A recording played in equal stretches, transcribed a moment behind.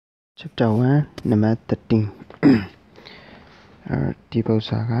Chapter 1, number 13. Di po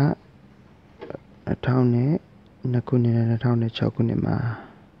sa ka 2000 ခုနှစ်နဲ့2006ခုနှစ်မှာ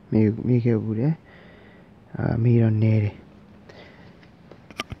မိခဲ့ဘူးတယ်မိတော့နေတယ်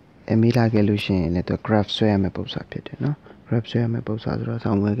မိလာခဲ့လို့ရှိရင်လည်းသူ graph ဆွဲရမယ့်ပုံစံဖြစ်တယ်နော် graph ဆွဲရမယ့်ပုံစံဆိုတော့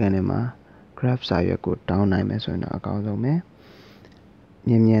ဆောင်းဝဲကန်ထဲမှာ graph စာရွက်ကိုတောင်းနိုင်မယ်ဆိုရင်တော့အကောင်းဆုံးပဲ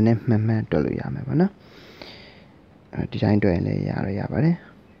မြန်နဲ့မှန်တွက်လို့ရမယ်ပေါ့နော်ဒီတိုင်းတွက်ရင်လည်းရပါတယ်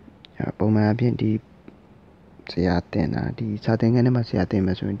ပုံမှန်အဖြစ်ဒီဆရာတင်တာဒီစာသင်ခန်းထဲမှာဆရာတင်မ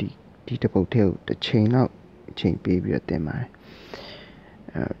ယ်ဆိုရင်ဒီတစ်ပုတ်ထဲကိုတစ်ချိန်လောက်အချိန်ပေးပြီးတော့တင်ပါတယ်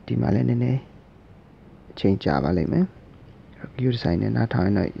ဒီမှာလည်းနည်းနည်းအချိန်ကြာပါလိမ့်မယ်computer science နဲ့နားထောင်ရ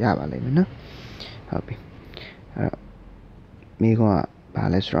င်တော့ရပါလိမ့်မယ်နော်ဟုတ်ပြီမိကဘာ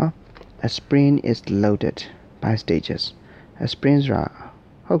လဲဆိုတော့ a spring is loaded by stages a spring ဆိုတာ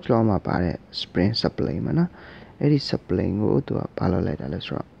ဟုတ်ကဲ့မှာပါတဲ့ spring supply မှာနော်အဲ့ဒီ supply ကိုသူကဘာလုပ်လိုက်တာလဲ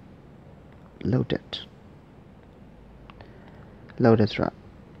ဆိုတော့loaded ဆိုတာ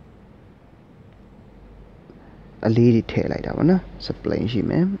အလေးတွေထည့်လိုက်တာပေါ့နော် supply ရှိ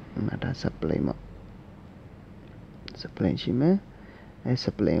မယ်ဒါ supply မှာ supply ရှိမယ်အဲ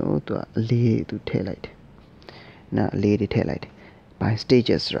supply ကိုသူကအလေးတွေသူထည့်လိုက်တယ်နော်အလေးတွေထည့်လိုက်တယ် by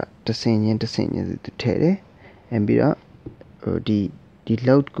stages ဆိုတာတစ်ဆင့်ချင်းသူထည့်တယ်ပြီးတော့ဒီ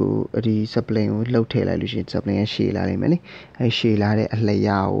load ကိုဒီ supply ကိုလှုပ်ထည့်လိုက်လို့ရှိရင် supply ကရှည်လာလိမ့်မယ်လေအဲရှည်လာတဲ့အ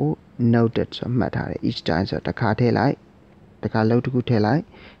လျားကို noted ဆိုမှတ်ထားတယ် each time ဆိုတော့တစ်ခါထည့်လိုက်တစ်ခါ load တစ်ခုထည့်လိုက်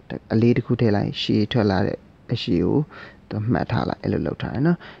အလေးတစ်ခုထည့်လိုက်ရှည်ထွက်လာတဲ့အရှည်ကိုသူမှတ်ထားလိုက်အဲ့လိုလုပ်ထားတယ်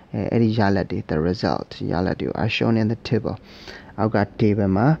နော်အဲ့ဒီရလဒ်တွေ the result ရလဒ်တွေကို are shown in the table အောက်က table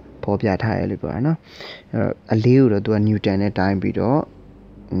မှာဖော်ပြထားရလို့ပြောတာနော်အလေးကိုတော့သူက newton နဲ့တိုင်းပြီးတော့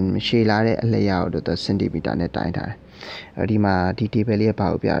ရှည်လာတဲ့အလျားကိုတော့ centimeter နဲ့တိုင်းထားတယ်ဒီမှာဒီ table လေးကဘာ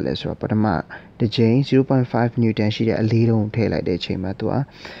ကိုပြရလဲဆိုတော့ပထမတစ်ချိန် 0.5 newton ရှိတဲ့အလေးတုံးထည့်လိုက်တဲ့အချိန်မှာသူက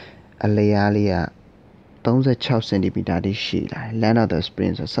အလျားလေးက36 cm တိရှည်လာတယ် land of the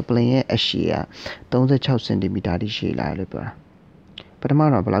spring ဆို supply ရဲ့အရှည်က36 cm တိရှည်လာတယ်လို့ပြောတာပထမ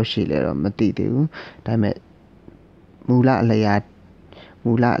တော့ဘယ်လောက်ရှည်လဲတော့မသိသေးဘူးဒါပေမဲ့မူလအလျား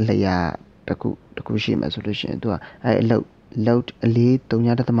တစ်ခုရှိမှဆိုလို့ရှိရင်သူကအဲload အလေး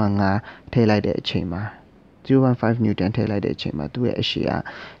 3.5 ထည့်လိုက်တဲ့အချိန်မှာ0.5 newton ထည့်လိုက်တဲ့အချိန်မှာသူ့ရဲ့အရှည်က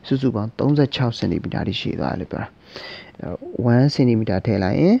စုစုပေါင်း36 cm တိရှည်သွားတယ်လို့ပြောတာ1 cm ထည့်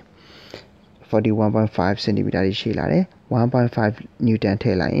လိုက်ရင်41.5 cm ထိရှည်လာတယ် 1.5 newton ထ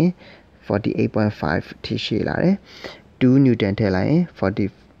ည့်လိုက်ရင် 48.5 ထိရှည်လာတယ်2 newton ထည့်လိုက်ရင်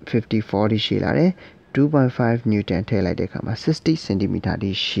54ထိရှည်လာတယ် 2.5 newton ထည့်လိုက်တဲ့အခါမှာ60 cm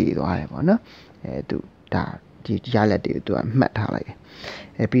ထိရှည်သွားတယ်ပေါ့နော်သူဒါဒီရလဒ်တွေကိုသူကမှတ်ထားလိုက်တ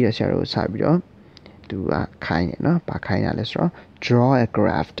ယ်ပြီးတော့ဆရာတို့စပြီးတော့သူကခိုင်းတယ်နော်ဘာခိုင်းရလဲဆိုတော့ draw a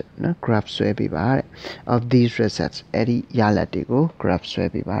graph နော် graph ဆွဲပေးပါတဲ့ of these results အဲ့ဒီရလဒ်တွေကို graph ဆွဲ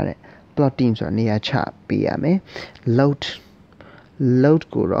ပေးပါတဲ့plotting ဆိုတာနေရာချပေးရမယ် load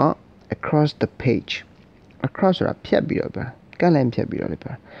ကိုတော့ across the page across ဆိုတာဖြတ်ပြီးတော့ပြောကန့်လန့်ဖြတ်ပြီးတော့လည်း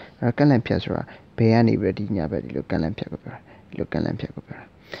ပြောကန့်လန့်ဖြတ်ဆိုတာဘယ်ကနေပြီးဒီညာဘက်ဒီလိုကန့်လန့်ဖြတ်ကိုပြောဒီလိုကန့်လန့်ဖြတ်ကိုပြော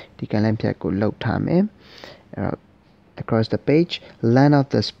ဒီကန့်လန့်ဖြတ်ကိုလှုပ်ထားမယ်across the page land of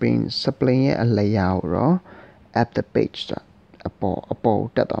the spring supply ရဲ့အလျားကိုတော့ at the page ဆိုတာအပေါ်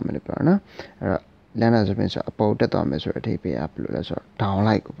တက်သွားမယ်လို့ပြောနော်အဲ့တော့land of the spring ဆိုအပေါ်တက်သွားမယ်ဆိုတဲ့အဓိပ္ပာယ်ကဘယ်လိုလဲဆိုတော့ down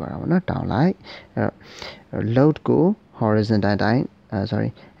light ကိုပြောတာပေါ့နော် down light အဲ့တော့ load ကို horizontal တိုင်း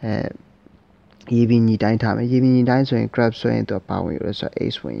ရေပြင်ညီတိုင်းထားမယ်ရေပြင်ညီတိုင်းဆိုရင် graph ဆိုရင်သူကပါဝင်ရဆို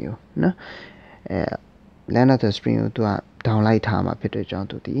တော့ h ဝင်ယူနော်land of the spring ကိုသူက down light ထားမှာဖြစ်တဲ့ကြောင့်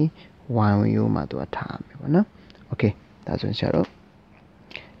သူဒီ y ဝင်ယူမှာသူကထားမယ်ပေါ့နော် okay ဒါဆိုရင်ဆရာတို့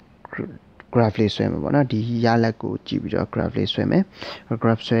graph လေးဆွဲမယ်ပေါ့နော်ဒီရလဒ်ကိုကြည့်ပြီးတော့ graph လေးဆွဲမယ်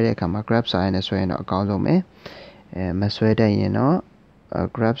graph ဆွဲတဲ့အခါမှာ graph စာရိုက်နဲ့ဆွဲရင်တော့အကောင်းဆုံးပဲမဆွဲတတ်ရင်တော့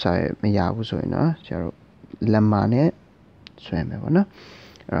graph စာရိုက်မရဘူးဆိုရင်တော့ဆရာတို့လက်မနဲ့ဆွဲမယ်ပေါ့နော်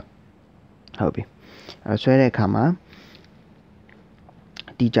အဲ့ဟုတ်ပြီဆွဲတဲ့အခါမှာ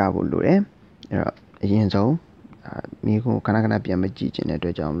တိကျဖို့လိုတယ်အဲ့တော့အရင်ဆုံးမိကိုခဏပြန်မကြည့်ချင်တဲ့အတွ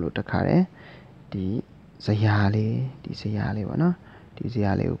က်ကြောင့်မလို့တခါတည်းဒီဇရာလေးပေါ့နော်ဒီဇ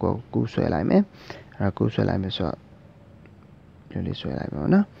ရာလေးကိုကူးဆွဲလိုက်မယ်အဲ့တော့ကူးဆွဲလိုက်မယ်ဆိုတော့ဒီလေးဆွဲလိုက်မယ်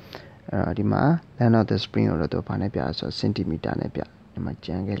ပေါ့နော်အဲ့တော့ဒီမှာ land of the spring ကိုတော့ဘာနဲ့ပြရဆိုတော့ centimeter နဲ့ပြဒီမှာကြ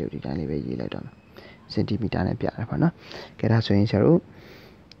မ်းခဲ့လို့ဒီတိုင်းလေးပဲရေးလိုက်တော့မယ် centimeter နဲ့ပြရပါတော့ကဲဒါဆိုရင်ဆရာတို့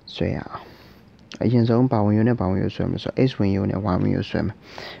ဆွဲရအောင်အရင်ဆုံးဘာဝင်ရိုးနဲ့ဘာဝင်ရိုးဆွဲမယ်ဆိုတော့ h ဝင်ရိုးနဲ့ y ဝင်ရိုးဆွဲမယ်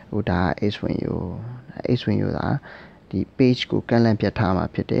ဟိုဒါ h ဝင်ရိုးဒါဒီ page ကိုကန့်လန့်ပြတ်ထားမှာ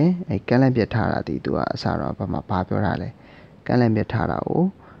ဖြစ်တယ်အဲကန့်လန့်ပြတ်ထားတာဒီသူကအစတော့ဘာပြောတာလဲကန့်လန့်ပြတ်ထားတာကို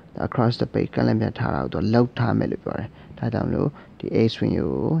across the page ကန့်လန့်ပြတ်ထားတာကိုသူလောက်ထားမယ်လို့ပြောတယ်ဒါကြောင့်မလို့ဒီ h ဝင်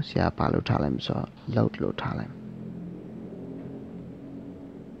ရိုးကိုဆရာဘာလို့ထားလိုက်မဆိုတော့ load လို့ထားလိုက်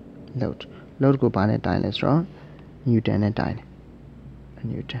load ကိုဘာနဲ့တိုင်းလဲဆိုတော့ Newton နဲ့တိုင်းတယ်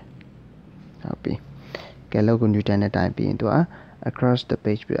Newton ဟုတ်ပြီကဲ load ကို Newton နဲ့တိုင်းပြီးရင်သူက across the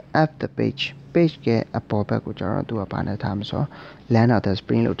page ပြီးတော့ F the page ရဲ့အပေါ်ဘက်ကိုကျတော့သူကဘာနဲ့ထားမဆိုတော့ land of the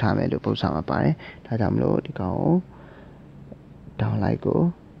spring လို့ထားမယ်လို့ပုံစံမှာပါတယ်ဒါကြောင့်မလို့ဒီကောင်ကို downlight ကို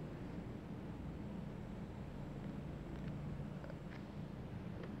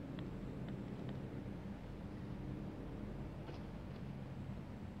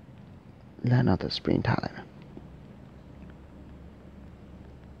land of the spring ထားလိုက်မယ်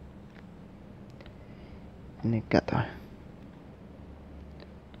နည်းကတ်သွား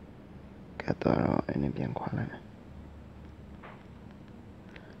တော့အဲ့နဲ့ပြန်ခွာလိုက်မယ်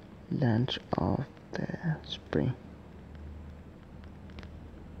land of the spring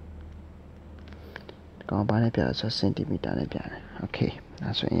ဒီကောင်ဘာနဲ့ပြလဲဆိုတော့ centimeter နဲ့ပြတယ် okay ဒါ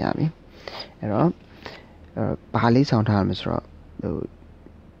ဆိုရင်ရပြီအဲ့တော့ဘာလေးဆောင်ထားရမလဲဆိုတော့ဟို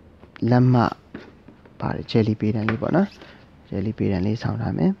လက်မပါတယ် jelly ပေးတန်းလေးပေါ့နော် jelly ပေးတန်းလေးဆောင်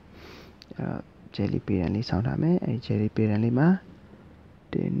ထားမယ်အဲ့တော့ jelly ပေးတန်းလေးဆောင်ထားမယ်အဲ့ jelly ပေးတန်းလေးမှာ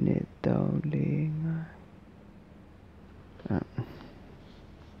1 2 3 4 5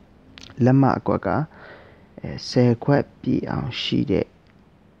လက်မအကွက်က10ခွက်ပြည့်အောင်ရှိတဲ့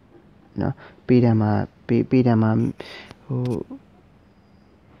နော်ပေးတန်းမှာဟို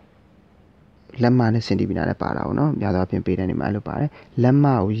လက်မနဲ့စင်တီမီတာနဲ့ပါတာပေါ့နော်များသောအားဖြင့်ပေးတန်းနေမှာအဲ့လိုပါတယ်လက်မ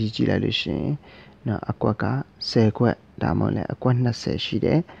ကိုရည်ကြည့်လိုက်လို့ရှိရင်နော်အကွက်က10ခွက်ဒါမှမဟုတ်လည်းအကွက်20ရှိ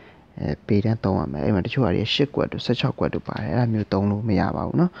တဲ့ပေးတန်းသုံးရမယ်အဲ့မှာတချို့ဟာတွေ10ခွက်တို့16ခွက်တို့ပါတယ်အဲ့ဒါမျိုးသုံးလို့မရပါ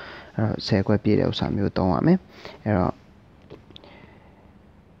ဘူးเนาะအဲ့တော့10ခွက်ပြည့်တဲ့ဥစ္စာမျိုးသုံးရမယ်အဲ့တော့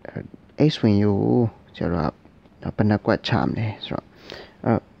x swing ကိုကျတော့ဘယ်နှကွက်ချမလဲဆိုတော့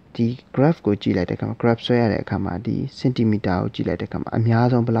ဒီ graph ကိုကြည့်လိုက်တဲ့အခါမှာ graph ဆွဲရတဲ့အခါမှာဒီ centimeter ကိုကြည့်လိုက်တဲ့အခါမှာအများ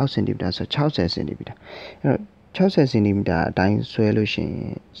ဆုံးဘယ်လောက် centimeter ဆို60 centimeter အဲ့တော့60 centimeter အတိုင်းဆွဲလို့ရှိရင်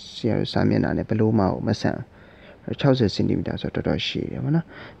ဆရာတို့စာမျက်နှာနဲ့ဘယ်လို့မှမဆန်60 cm ဆိုတော့တော်တော်ရှည်တယ်ဗောနော်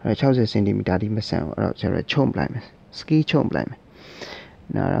အဲ့တော့60 cm ဒီမဆန်ဘူးအဲ့တော့ကျွန်တော်ချုံပလိုက်မယ် ski ချုံပလိုက်မယ်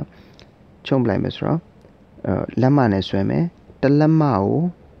နော်ချုံပလိုက်မယ်ဆိုတော့လက်မနဲ့ဆွဲမယ်တစ်လက်မကို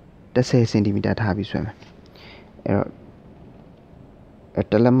10 cm ထားပြီးဆွဲမယ်အဲ့တော့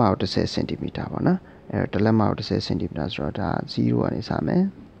တစ်လက်မကို10 cm ပေါ့နော်အဲ့တော့တစ်လက်မကို10 cm ဆိုတော့ဒါ0ကနေစမယ်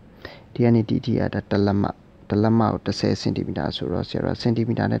ဒီကနေဒီကဒါတစ်လက်မကို10 cm ဆိုတော့ဆရာတို့ cm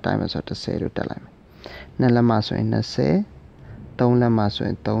နဲ့တိုင်းမယ်ဆိုတော့10လို့တက်လိုက်မယ်2လက်မဆိုရင်20 3လက်မဆိုရ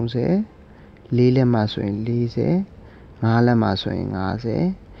င်30 4လက်မဆိုရင်40 5လက်မဆိုရင်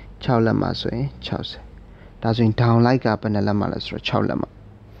50 6လက်မဆိုရင်60ဒါဆိုရင် down light ကဘယ်နှလက်မလဲဆိုတော့6လက်မ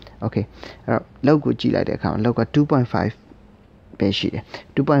okay အဲ့တော့လောက်ကိုကြည့်လိုက်တဲ့အခါမှာလောက်က 2.5 ပဲရှိတယ်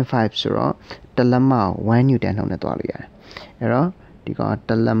 2.5 ဆိုတော့တစ်လက်မ1 newton နှုန်းနဲ့သွားလို့ရတယ်အဲ့တော့ဒီကောင်တ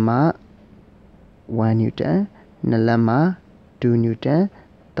စ်လက်မ1 newton နှစ်လက်မ2 newton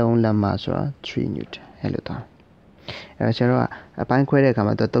 3လက်မဆိုတော့3 newton အဲ့လိုသွားအဲ့တော့ကျွန်တော်ကအပိုင်းခွဲတဲ့အခါ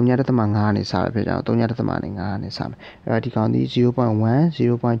မှာ3.5နဲ့စတယ်ဖြစ်ကြအောင်3.5နဲ့5နဲ့စမယ်အဲ့တော့ဒီကောင်ဒီ 0.1 0.2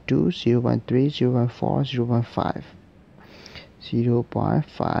 0.3 0.4 0.5 0.5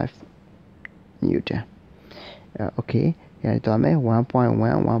 newton okay အဲ့တော့မယ်1.1 1.2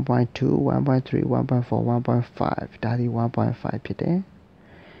 1.3 1.4 1.5 ဒါဒီ1.5ဖြစ်တယ်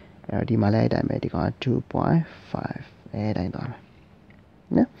အဲ့တော့ဒီမှာလည်းအဲ့တိုင်းပဲဒီကောင်2.5အဲ့တိုင်းသွားမယ်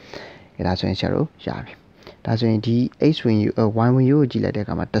နော်အဲ့ဒါဆိုရင်ကျွန်တော်ရပြီဒါဆိုရင်ဒီ x win u y win u ကိုကြည့်လိုက်တဲ့အ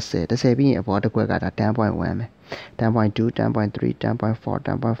ခါမှာ10ပြီးရင်အပေါ်တစ်ခွက်ကဒါ 10.1 ပဲ 10.2 10.3 10.4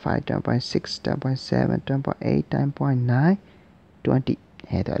 10.5 10.6 10.7 10.8 10.9 20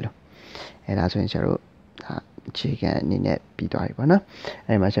အဲ့ဒါလို့အဲ့ဒါဆိုရင်ကျွန်တော်ဒါအခြေခံအနေနဲ့ပြီးသွားပြီပေါ့နော်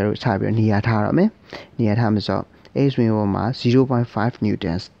အဲ့မှာကျွန်တော်စပြီးနေရာထားရမယ်နေရာထားမှာဆို x win u မှာ 0.5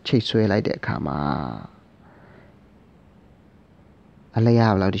 newton ချိတ်ဆွဲလိုက်တဲ့အခါမှာအ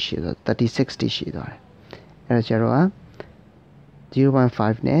လျားဘယ်လောက်ရှိဆို36တိရှိသွားတယ်အဲ့တော့ကျတော့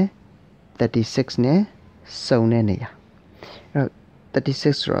 0.5 နဲ့36နဲ့စုံတဲ့နေရာအဲ့တော့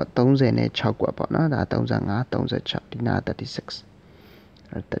36ဆိုတော့30နဲ့6ကွက်ပေါ့နော်ဒါ35 36ဒီနာ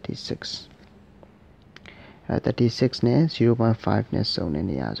36အဲ့36အဲ့36နဲ့ 0.5 နဲ့စုံတဲ့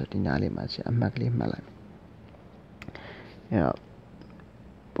နေရာဆိုဒီနာလေးမှာအမှတ်ကလေးမှတ်လိုက်အဲ့တော့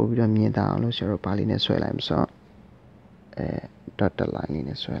ပို့ပြီးတော့မြင်တာအောင်လို့ဆရာတို့ဘာလေးနဲ့ဆွဲလိုက်မဆိုdotted line လေး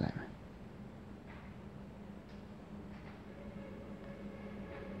နဲ့ဆွဲလိုက်မယ်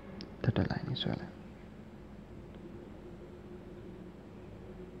dotted line နဲ့ဆွဲလိုက်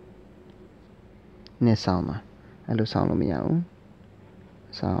နဲ့ဆောင်းမှာအဲ့လိုဆောင်းလို့မရဘူး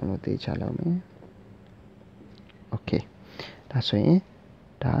ဆောင်းလို့တေးချလုပ်မယ် okay ဒါဆိုရင်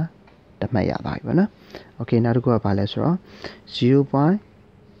ဒါတမှတ်ရပါပြီပေါ့နော် okay နောက်တစ်ခုကဘာလဲဆိုတော့ 0.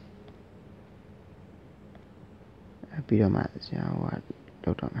 ပြီးတော့မှဆရာဟိုက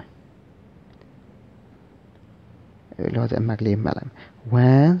လောက်တော့မယ် loss at Maclay Malam.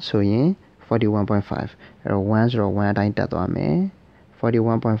 1 so yin 41.5. 1 so 1 time that one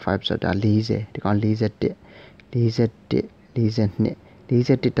 41.5 so that laser. The con laser did. Laser did. Laser knit.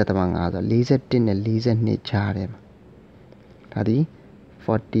 Laser did that among other. Laser did and laser knit charm. Tadi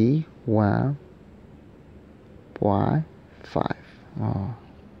 41.5. Oh.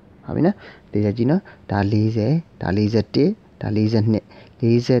 Habina? Laser gina. Da laser did. Da laser knit.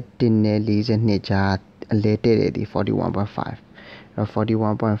 Laser did and laser knit jar. Later the 41.5.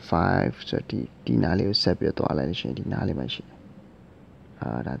 41.5 so the dinali was separate to all the dinali machine.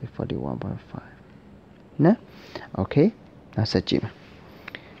 That is 41.5. No? Okay. That's a gym.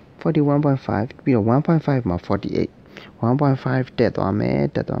 41.5 be 1.5 more 48. 1.5 dead on me.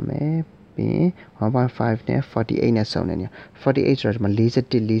 Be 1.5 ne 48 ne so ne 48 so my laser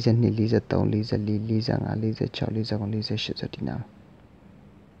did laser ni laser down laser laser nga laser chow laser on laser shit so dinam.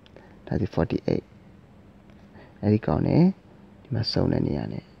 That is 48. Any count eh? Must sound any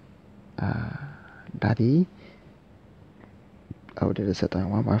ane. Daddy. Oh, there is a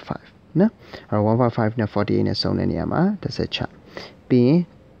 1.5. No? Or 1.5 ne 48 ne sound any ama. That's a chat. Being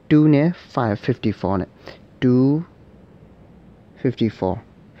 2 ne 554 ne 2 54.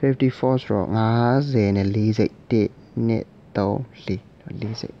 54 so ngaze ne laser de ne to li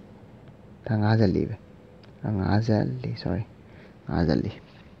laser. Ngaze li. Ngaze li sorry. Ngaze li.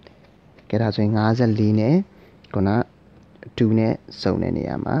 Get out saying ngaze li ne gonna 2 ne so ne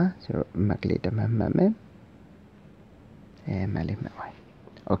ama so maclate mame mali mai.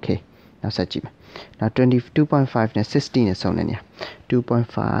 Okay. Now search him. Now 22.5 ne 16 ne so ne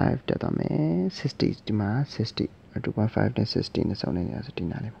 2.5 that me 60 dima 60 2.5 ne 16 ne so ne so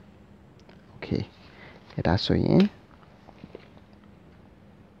dinale. Okay. That's so yin.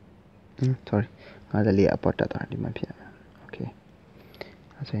 Sorry. Ngaze li apart ta di ma phia. Okay.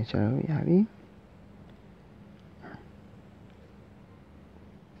 That's so charo ya bi.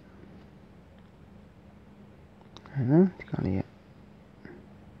 Got it.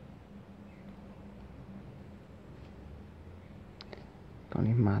 Got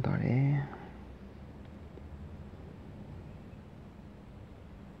it, mother.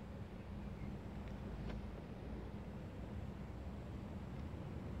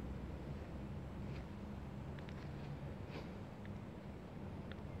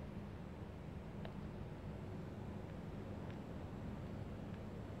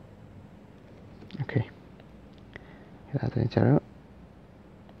 Okay. That's it, charo.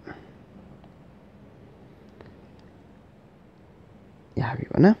 Ya bi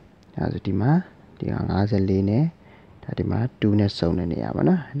ba na. That's it, ma. Di ga 54နဲ့ဒါဒီမှာ2နဲ့စုံတဲ့နေရာပါ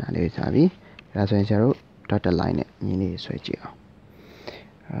နော်ဒါလေးစာပြီဒါဆိုရင်ကျွန်တော်တို့ dotted line နဲ့မြင်းလေးဆွဲကြည့်အောင်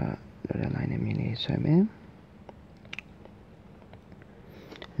dotted line နဲ့မြင်းလေးဆွဲမယ်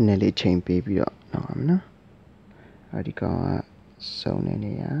နည်းလေးချိန်ပေးပြီးတော့နောက်ပါမယ်နော်ဒီကောင်ကစုံတဲ့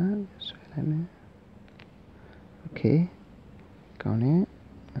နေရာဆွဲလိုက်မယ် okay ကောင်းတယ်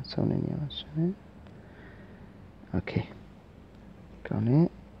စုံတဲ့နေရာမှာဆွဲမယ် okay ကောင်းတယ်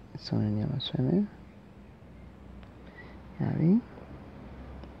စုံတဲ့နေရာမှာဆွဲမယ်ရပြီ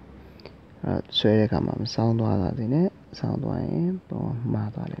ဆွဲတဲ့အခါမှာမဆောင်းသွားတာဒီနဲ့ဆောင်းသွားရင်ပုံမှား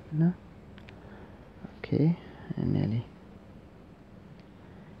သွားလိမ့်မယ်နော် okay နည်းလေး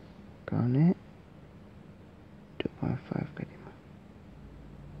ကောင်းတယ် 2.5 ကဒီမှာ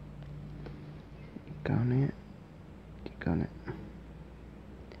ကောင်းတယ်ဒီကောင်းတယ်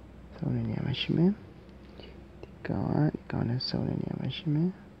ဆောင်းနေနေမှာရှိမယ်ဒီကောင်းတယ်ဆောင်းနေနေမှာရှိမယ်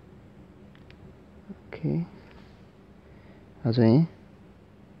okay အဲ့ဆိုရင်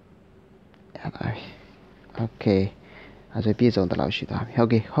ရပါပြီ okay အဲ့ဆိုပြည့်စုံတဲ့လောက်ရှိသွားပြီ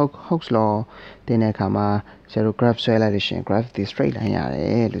okay Hooke's law တင်တဲ့အခါမှာဆရာတို့ graph ဆွဲလိုက်လို့ရှိရင် graph ဒီ straight line ရတ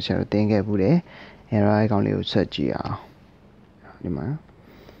ယ်လို့ဆရာတို့သင်ခဲ့ဘူးတယ်အဲ့တော့အဲ့ကောင်လေးကိုဆက်ကြည့်အောင်ဒီမှာ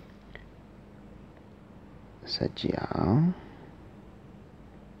ဆက်ကြည့်အောင်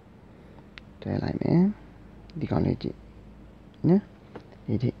တဲလိုက်မယ်ဒီကောင်လေးကြည့်နော်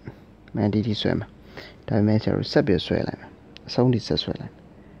ဒီမန်ဒီဆွဲမှာဒါပေမဲ့ဆရာတို့ဆက်ပြီးဆွဲလိုက်မယ်အဆုံးထိဆက်ဆွဲလိုက်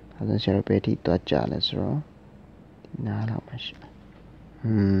အဲဒါဆရာတို့ပဲထိသွားကြလဲဆိုတော့ဒီနားလောက်မှရှိ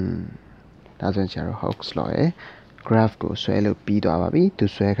ဒါဆိုဆရာတို့ Hooke's law ရဲ့ graph ကိုဆွဲလို့ပြီးသွားပါပြီသူ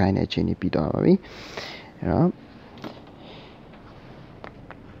ဆွဲခိုင်းတဲ့အချိန်ကြီးပြီးသွားပါပြီအဲ့တော့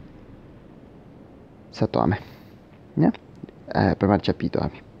ဆက်သွားမယ်နော်ပထမချက်ပြီးသွား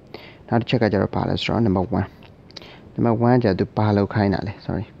ပြီနောက်တစ်ချက်ကကျတော့ပါလဲဆိုတော့ number 1 ကျသူပါလောက်ခိုင်းတာလေ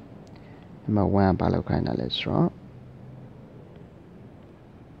sorry number 1 ပါလောက်ခိုင်းတာလဲဆိုတော့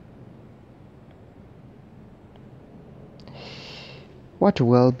What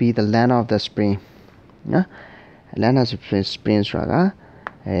will be the length of the spring? Length of the spring ဆိုတာက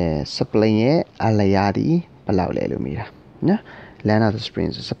spring ရဲ့အလျားဒီ below Lelumira. Land of the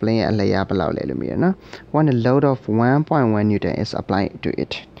springs is applying a layer below Lelumira. When a load of 1.1 Newton is applied to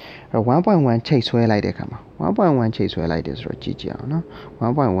it. 1.1 chase where like the camera. 1.1 chase where like this or GG.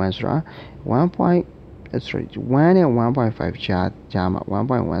 1.1 1. Sorry, 1 and 1.5 jam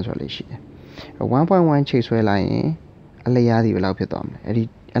 1.1 relation. 1.1 chase where line a layer the below Pitom.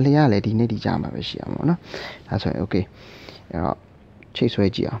 A layer lady nitty jam of a shiam. That's why okay. Chase where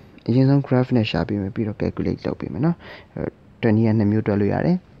Gia. Agent graph na shabby may be calculate low payment. 20 and the mutual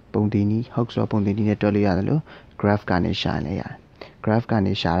yare. Pondini, Hawks or Pondini Tolialo. Graph can shine. Graph can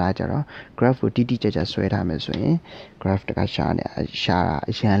shara jara. Graph would teach a sweat hammers way. Graph the shana shara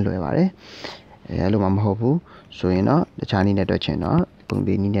shan loevare. Hello, Mam Hobu. So, the Chinese network channel.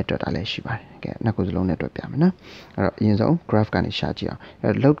 Pondini network Aleshiba. Knuckles low network Pamina. Graph can shajia.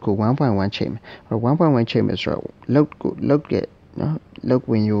 Load go 1.1 chamber. Or 1.1 chambers. Load get. Look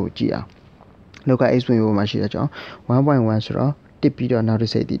when you GR. Look at when you machine 1.1 sura. Tip you now to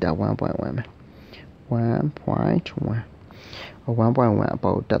say that 1.1. 1.1 or 1.1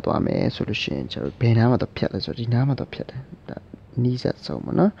 about that one solution. Penama the pet or dinama the pet. That needs that so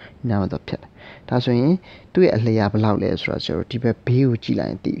no now the pet. That's when do it lay up loud less or deep a PUG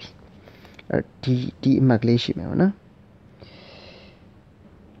line TV. D Magleshim.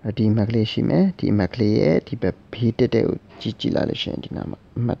 A Magleshime, D Maclea, deep a Peter Gigilation dinama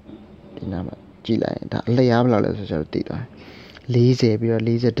Gila. That lay up loud as a data. Lazy, be a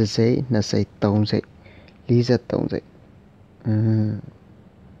laser to say, na say, don't say. Laser don't say. That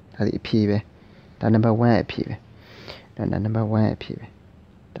PV. That number 1 PV. Then number 1 PV.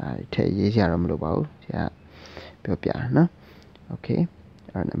 That tell you, Yaram yeah. Pia, okay.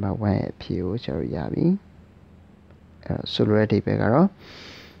 Number 1 PO, sorry, Yabi. Solar Pegaro.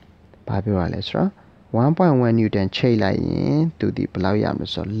 Babura Lesra. 1.1 Newton chain line to the Palawiam,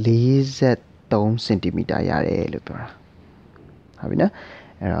 so laser 3 centimeter yare lupera. Havina,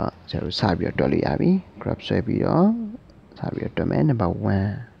 so Sabio Dolly Abbey, Crab Sabio, Sabio domain number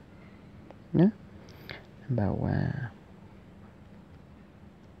 1. Number 1.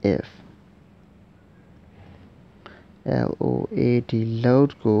 If LOAD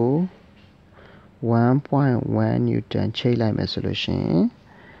load go 1.1 Newton chain line solution,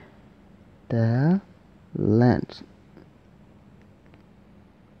 the length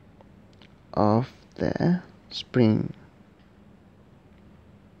of the spring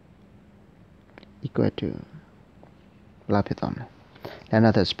equal to Lapitom.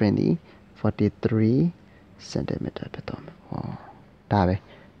 Another spring the 43 centimeter petom. Oh, Tabe,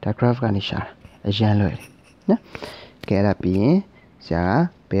 the graph garnisha, a general. Get up in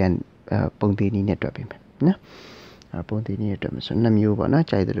Sarah, Ben Pondini network. Pondini network. So, Namu Bona,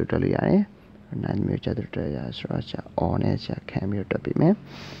 Chai the Lutolia. Nan mu chadru ya suracha on as a cameo topic me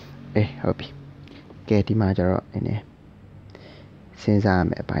hope get the major in a since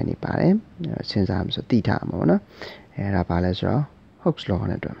I'm a piney pare since I'm so tea time on a palace or hooks law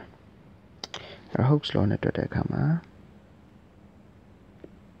on a drum or hooks law on a drum come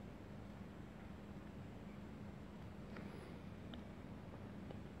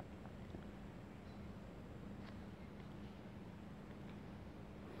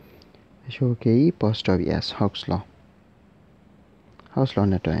okay, post of yes, Hawks law. Hawks law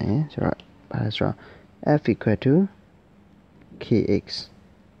net so right, F equal to kx.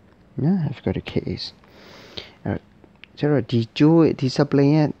 Yeah, F equal to kx. So the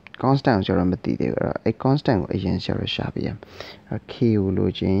display constant so a constant agent so shabby. K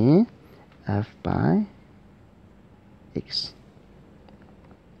will F by x.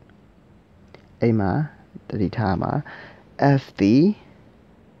 Ama the time F the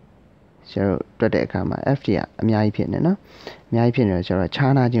so today come FD a opinion, my opinion, so a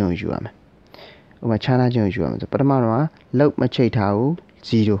China Jung Juam. My China Jung Juam, the Patamara, load my chatao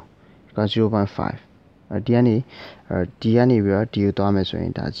 0, because 0.5. Or DNA or DNA will do Thomas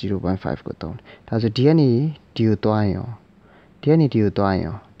in that 0.5 go down. That's a DNA due to DNA due to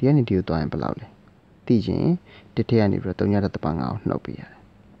DNA due to below. Teaching the DNA will don't yet the bang out no be.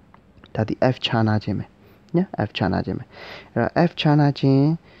 That the F China Jim. Yeah, F China Jim. F China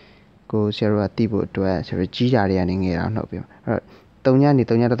Jim. Go zero tibu to a zero G area in here. No, Tonya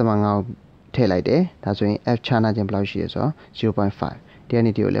Nitonia the Mangao tail like day. That's when F China and blouse is 0.5. The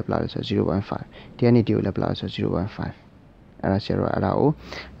any deal level is 0.5. The any deal level is 0.5. Ara zero arao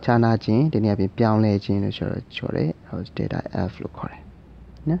China Jin, the near be Piang Lay Jin, the chore, or data F look correct.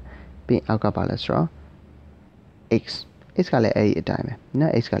 Being alcohol X. It's got a time. No,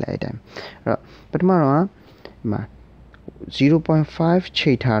 it's got a time. But Mara. 0.5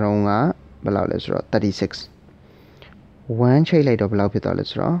 chaitaronga below 36. 1 chai later below 40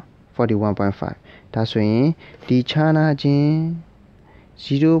 41.5 ဒါဆိုရင်ဒီခြားနာခြင်း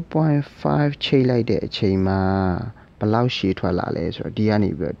 0.5 ချိတ်လိုက်တဲ့အချိန်မှာဘယ်လောက်ရှည်ထွက်လာလဲဆိုတော့ဒီကနေ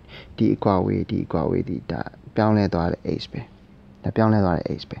ပြီးဒီ equal weight ဒီ equal weight ဒီဒါပြောင်းလဲသွားတဲ့ h ပဲဒါပြောင်းလဲသွား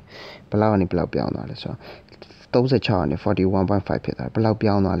တဲ့ h ပဲဘယ်လောက်ကနေဘယ်လောက်ပြောင်းသွားလဲဆိုတော့36ကနေ 41.5 ဖြစ်သွားတယ်ဘယ်လောက်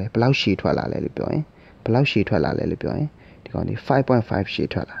ပြောင်းသွားလဲဘယ်လောက်ရှည်ထွက်လာလဲလို့ပြောရင်ဘယ်လောက်ရှည်ထွက်လာလဲလို့ပြောရင်ဒီကောင်ဒီ 5.5 ရှည်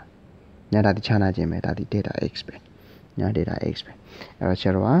ထွက်လာညာဒါဒီခြားနာခြင်းပဲဒါဒီ data x ပဲညာ data x ပဲအဲ့တော့ဆ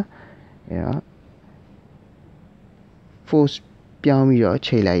ရာတို့ကအဲ့တော့ force ပြောင်းပြီးတော့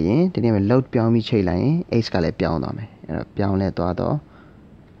ချိန်လိုက်ရင်ဒီနေ့မှာ load ပြောင်းပြီးချိန်လိုက်ရင် x ကလည်းပြောင်းသွားမယ်အဲ့တော့ပြောင်းလဲသွားတော့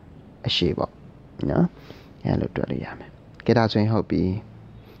အရှည်ပေါ့နော်အဲ့လိုတွက်လို့ရမယ်ကဲဒါဆိုရင်ဟုတ်ပြီ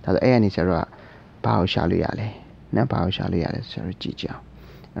ဒါဆိုအဲ့အနေဆရာတို့ကဘာကိုရှာလို့ရလဲနော်ဘာကိုရှာလို့ရလဲဆရာတို့ကြည့်ကြအောင်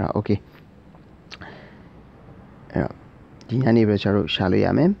အဲ့တော့ okay အဲ့တော့ဒီညနေပြီးတော့ဆရာတို့ရှာလို့ရ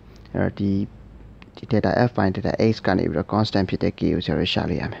မယ်အဲ့တော့ဒီ data f find data x ကနေပြီးတော့ constant ဖြစ်တဲ့ k ကိုဆရာတို့ရှာ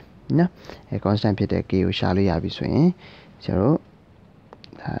လို့ရမယ်နော်အဲ constant ဖြစ်တဲ့ k ကိုရှာလို့ရပြီဆိုရင်ဆရာတို့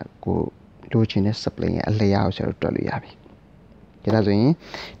ကိုလိုချင်တဲ့ spline ရဲ့အလျားကိုဆရာတို့တွက်လို့ရပြီဒါဆိုရင်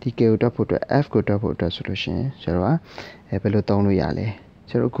ဒီ k ကိုတွက်ဖို့အတွက် f ကိုတွက်ဖို့အတွက်ဆိုလို့ရှိရင်ဆရာတို့ကဘယ်လိုသုံးလို့ရလဲ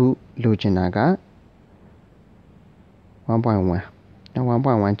ဆရာတို့အခုလိုချင်တာက 1.1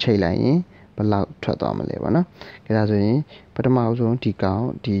 1.1 ချိန်လိုက်ရင်ဘယ်လောက်ထွက်သွားမလဲပေါ့နော်ဒါဆိုရင်ပထမအဆုံးဒီကောင်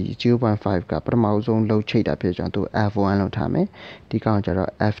ဒီ 0.5 ကပထမအဆုံးလှုပ်ချိတ်တာဖြစ်ကြောင်းသူ f1 လို့ထားမယ်ဒီကောင်ကျ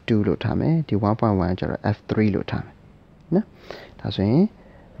တော့ f2 လို့ထားမယ်ဒီ 1.1 ကျတော့ f3 လို့ထားမယ်နော်ဒါဆိုရင်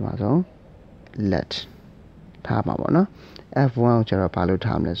ပထမဆုံး let ထားမှာပေါ့နော် f1 ကိုကျတော့ဘာလို့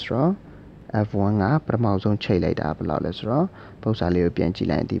ထားမလဲဆိုတော့ f1 ကပထမဆုံးချိတ်လိုက်တာဘယ်လောက်လဲဆိုတော့ပုံစံလေးကိုပြန်ကြည့်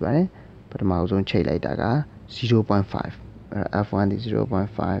လိုက်ရင်သိပါတယ်ပထမဆုံးချိတ်လိုက်တာက 0.5 f1 ဒီ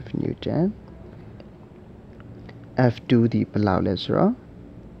 0.5 newton f2 ဒီဘယ်လောက်လဲဆိုတော့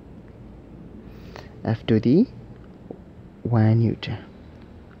f2 ဒီ1 newton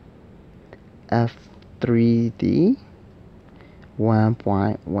f3 ဒီ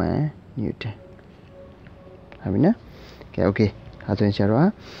 1.1 newton ဟုတ်ပြီနော်ကဲ okay အဲဆိုရင်ဆရာတို့က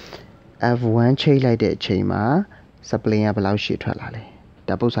f1 ချိတ်လိုက်တဲ့အချိန်မှာ spline ကဘယ်လောက်ရှည်ထွက်လာလဲ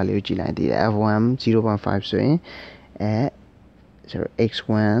ဒါပုဒ်စာလေးကိုကြည့်လိုက်သိတယ် f1 0.5 ဆိုရင်ဆိုတော့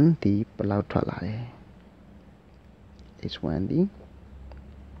x1 ဒီဘယ်လောက်ထွက်လာလဲ x1 ဒီ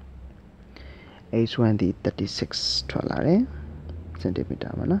 36 ထွက်လာတယ်စင်တီမီတာ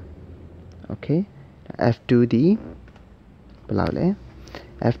ပါနော် okay f2 ဒီဘယ်လောက်လဲ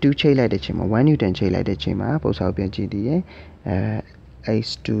f2 ချိတ်လိုက်တဲ့အချိန်မှာ1 newton ချိတ်လိုက်တဲ့အချိန်မှာပုံစံကိုပြန်ကြည့်သေးတယ်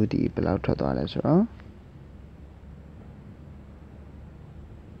h2 ဒီဘယ်လောက်ထွက်သွားလဲဆိုတော့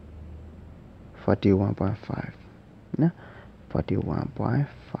 41.5 နော် 41.5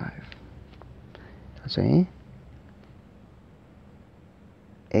 ဒါဆိုရင်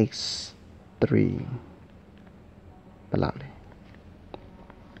x3 ဘယ်လောက်လဲ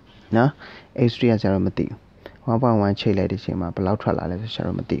နော် x3 ကဆရာတို့မသိဘူး 1.1 ချိန်လိုက်တဲ့အချိန်မှာဘယ်လောက်ထွက်လာလဲဆိုဆရာ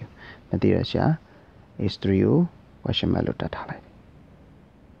တို့မသိဘူးမသိရဆရာ x3 ကို question mark လို့တက်ထားလိုက်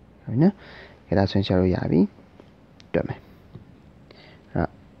ဟုတ်နော်အဲ့ဒါဆိုရင်ဆရာတို့ရပြီတွက်မယ်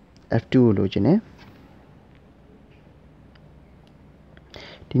အဲ့ f2 ကိုလိုချင်တယ်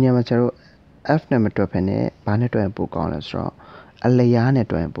ဒီညမှာဆရာတို့ f နဲ့မတွက်ဖ ೇನೆ ဘာနဲ့တွက်ရင်ပိုကောင်းလဲဆိုတော့အလျားနဲ့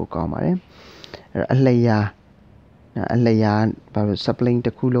တွက်ရင်ပိုကောင်းပါတယ်အဲ့အလျားဘာလို့ spline တ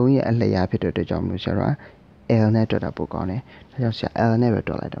စ်ခုလုံးရဲ့အလျားဖြစ်တဲ့အတွက်ကြောင့်မလို့ဆရာတို့က l နဲ့တွက်တာပိုကောင်းတယ်ဒါကြောင့်ဆရာ l နဲ့ပဲ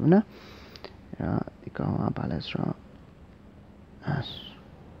တွက်လိုက်တော့မနော်အဲ့တော့ဒီကောင်ကဘာလဲဆိုတော့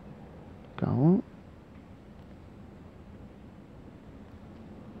ကောင်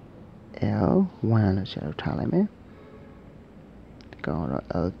L1 လို့ဆရာတို့ထားလိုက်မယ်ဒီကောင်တော့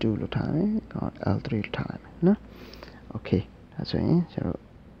L2 လို့ထားမယ်ဒီကောင် L3 လို့ထားလိုက်မယ်နော် okay ဒါဆိုရင်ဆရာတို့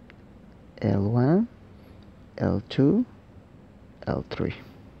L1 L2 L3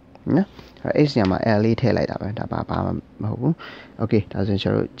 နော်အဲ့ဒီညမှာ L လေးထည့်လိုက်တာပဲဒါဘာမှမဟုတ်ဘူး okay ဒါဆိုရင်ဆ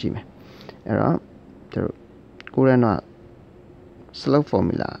ရာတို့ကြည့်မယ်အဲ့တော့ကျတို့ကိုရန်တော့ slope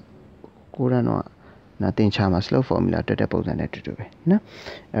formula ကိုရန်တော့နာတင်ချမှာ slope formula တွက်တဲ့ပုံစံနဲ့တူတူပဲနော်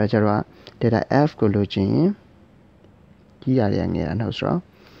အဲ့တော့ကျတော့ data f ကိုလိုချင်ရင်ကြီးရတဲ့ငယ်တာနှုတ်ဆိုတော့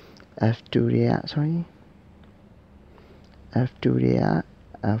f2 တွေက sorry f2 တွေက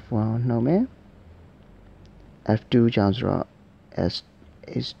f1 နှုတ်မယ် f2 ကြောင့်ဆိုတော့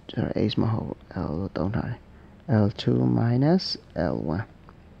h မဟုတ် l လို့သုံးထားတယ် l2 minus l1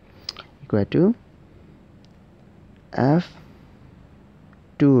 equal to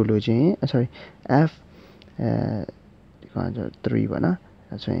f2 ကိုလိုချင် sorry f ဒီကောင်ဆို3ပေါ့နော်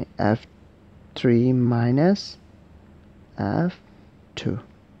အဲဆိုရင် f3 minus f2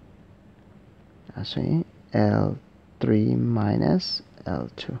 အဲဆိုရင် l3 minus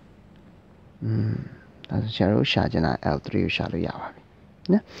l2 အဲဆိုဆရာတို့ရှာချင်တာ l3 ကိုရှာလို့ရပါပြီ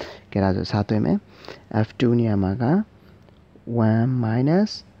နော်ကဲဒါဆိုစားသွင်းမယ် F2 နေရာမှာက1 minus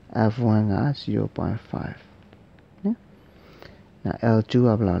F1 က 0.5 နော်now L2 က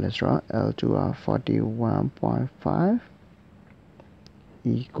ဘယ်လောက်လဲဆိုတော့ L2 က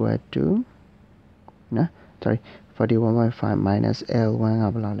 41.5 equal to နော် sorry 41.5 minus L1 က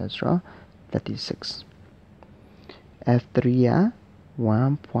ဘယ်လောက်လဲဆိုတော့36 F3 က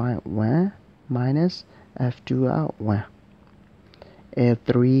 1.1 minus F2 က 1 L3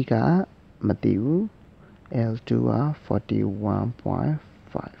 ကမသိဘူး L2 က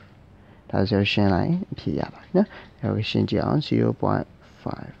 41.5 ဒါဆိုရှင်းလိုက်အဖြေရပါတယ်နော်အဲ့တော့ရှင်းကြည့်အောင်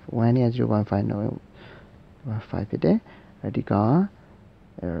 0.5 1နဲ့ 0.5 နှုတ်5ဖြစ်တယ်အဲ့ဒီက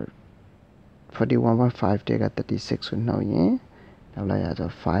 41.5 တဲ့က36ကိုနှုတ်ရင်နောက်လိုက်ရဆို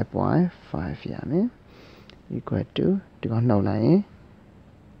 5.5 ရမယ် equal to ဒီကနှုတ်လိုက်ရင်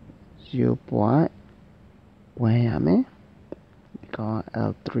 0.1 ရမယ်ဒီက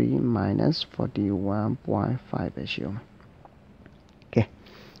L3 minus 41.5 ပဲရှိအောင်ကဲ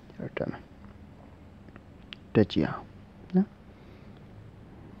အဲ့တော့တက်ကြည့်အောင်နော်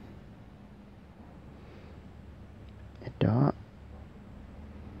အဲ့တော့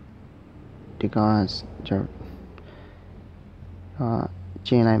ဒီကောင်ကျွန်တော်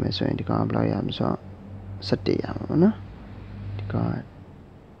ကျင်းလိုက်မယ်ဆိုရင်ဒီကောင်ဘယ်လောက်ရမလဲဆိုတော့17ရမှာပေါ့နော်ဒီကောင်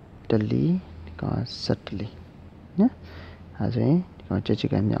တလီဒီကောင်17လီနော်အဲဆိုရင်ဒီကောင်ချက်ချ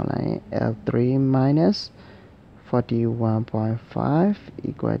က်ကမြောက်လိုက်ရင် L3 minus 41.5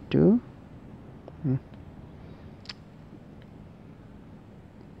 equal to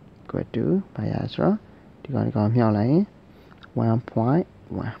equal to ဘာရဆိုတော့ဒီကောင်မြောက်လိုက်ရင် 1.1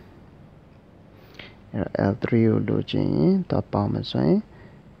 L3 ကိုလိုချင်ရင်တော့ပေါင်းမယ်ဆိုရင်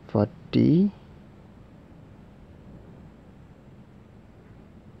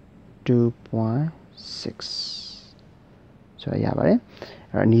 42.6 ဆိုရပါတယ်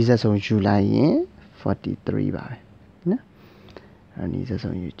အဲ့တော့နီးစပ်ဆုံးယူလိုက်ရင်43ပါပဲနော်အဲ့နီးစပ်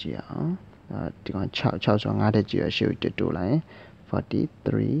ဆုံးယူကြည့်အောင်ဒီကောင်6ဆို5တက်ကြည့်ရရှေ့ကိုတိုးလိုက်ရင်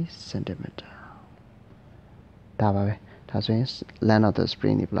43 cm ဒါပါပဲဒါဆိုရင် length of the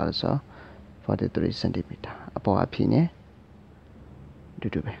spring ဒီဘယ်လောက်လဲဆို43 cm အပေါ်အဖြစ်နဲ့တူ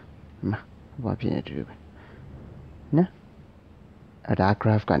တူပဲမှာအပေါ်အဖြစ်နဲ့တူတူပဲနော်အဲ့ဒါ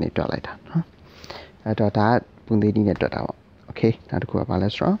graph ကနေတွက်လိုက်တာနော်အဲ့တော့ဒါပုံသေးနည်းနဲ့တွက်တာပေါ့ okay နောက်တစ်ခုကဘာလဲ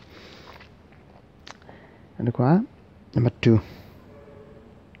ဆိုတော့နောက်တစ်ခုက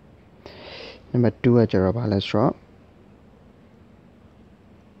number 2ကကျတော့ဘာလဲဆိုတော့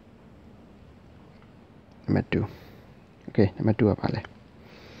number 2 okay number 2ကဘာလဲ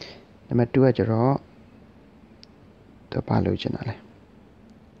number 2ကကျတော့တော့ဘာလို့ချင်တာလဲ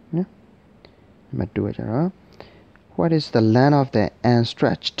နော် number 2ကကျတော့ what is the length of the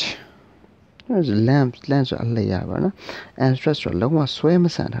unstretched length ဆိုအလျာပါနော် unstretched ဆိုလုံးဝဆွဲမ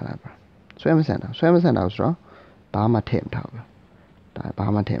ဆန်ထားတာပါဆွဲမဆန်တာဆိုတော့ဘာမှထည့်မထားဘူးဒါဘာ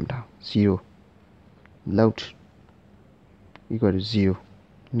မှထည့်မထား 0 load equal to 0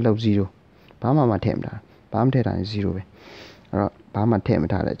 load 0ဘာမှမထည့်မထားဘာမှထည့်တာရင်0ပဲအဲ့တော့ဘာမှထည့်မ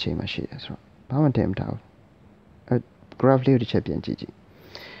ထားတဲ့အချိန်မှာရှိတယ်ဆိုတော့ဘာမှထည့်မထားဘူးအဲ့ graph လေးကိုတစ်ချက်ပြန်ကြည့်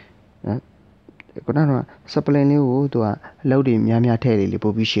နော်ခုနက supplement လေးကိုသူကအလုပ်တွေများများထည့်လေး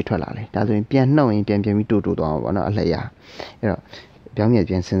ပို့ပြီးရှေ့ထွက်လာတယ်ဒါဆိုရင်ပြန်နှုတ်ရင်ပြန်ပြီးတိုးသွားမှာပေါ့နော်အလျာအဲ့တော့ပြောင်းပြ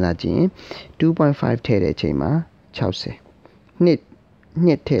န်စဉ်းစားကြည့်ရင် 2.5 ထည့်တဲ့အချိန်မှာ60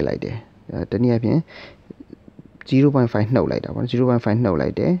နှစ်ထည့်လိုက်တယ်တနည်းအားဖြင့် 0.5 နှုတ်လိုက်တာပေါ့ 0.5 နှုတ်လို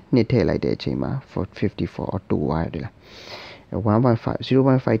က်တယ်နှစ်ထည့်လိုက်တဲ့အချိန်မှာ54 or 2 wire တယ်လား 1.5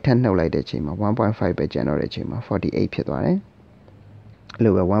 0.5 ထပ်နှုတ်လိုက်တဲ့အချိန်မှာ 1.5 ပဲကျန်တော့တဲ့အချိန်မှာ48ဖြစ်သွားတယ်အဲ့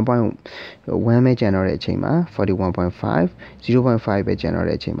လိုပဲ 1.1 ပဲကျန်တော့တဲ့အချိန်မှာ 41.5 0.5 ပဲကျန်တော့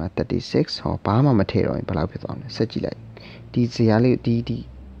တဲ့အချိန်မှာ36ဟောဘာမှမထည့်တော့ရင်ဘယ်လောက်ဖြစ်သွားမလဲဆက်ကြည့်လိုက်ဒီဇယားလေးဒီ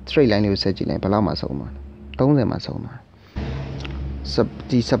straight line လေးကိုဆက်ကြည့်လိုက်ဘယ်လောက်မှဆုံးမှာ30မှာဆုံးမှာ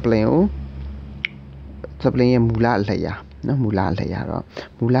ဒီ supplement ရဲ့မူလအလျာနော်မူလအလျာတော့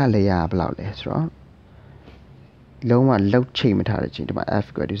မူလအလျာကဘယ်လောက်လဲဆိုတော့လုံးဝလောက်ချိန်မထားတဲ့အချိန်ဒီမှာ F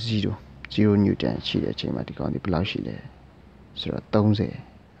 = 0 newton ရှိတဲ့အချိန်မှာဒီကောင်ဒီဘယ်လောက်ရှိလဲဆိုတော့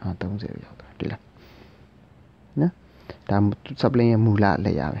30ကိုရောက်သွားတွေ့လားနော်ဒါ supplement ရဲ့မူလအ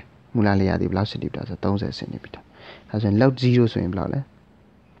လျာပဲမူလအလျာဒီဘယ်လောက် cm ဆို30 cm ဒါဆိုရင်လောက်0ဆိုရင်ဘယ်လောက်လဲ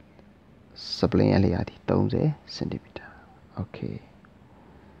supplement အလျာဒီ30 cm okay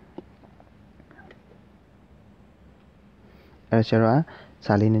အဲ့ကျတော့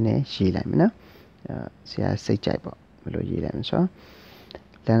စာလေးနည်းနည်းရေးလိုက်မယ်နော်ဆရာစိတ်ကြိုက်ပေါ့ဘယ်လိုရေးလိုက်မလဲဆိုတော့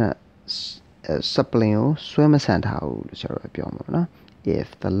လမ်း supplement ကိုဆွဲမဆန်ထားဘူးလို့ကျတော့ပြောမှာနော် if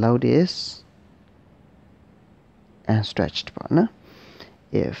the load is unstretched ပေါ့နော်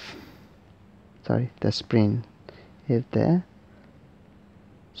if the spring if the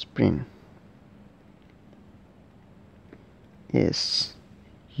spring is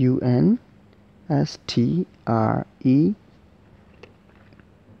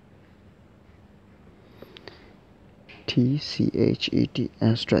UNSTRETCHET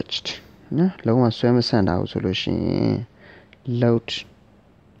and stretched နော်လုံးဝဆွဲမဆန့်တာဘူးဆိုလို့ရှိရင် load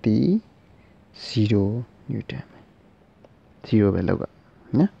the 0 newton 0ပဲလောက်က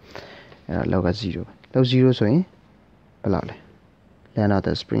နော်အဲ့တော့လောက်က0ပဲလောက်0ဆိုရင်ဘယ်လောက်လဲ length of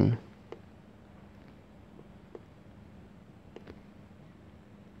the spring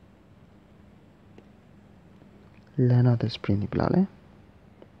length of the spring ဘယ်လောက်လဲ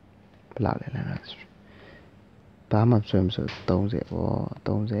length of the spring ဘာမှဆွဲမဆို30ပေါ့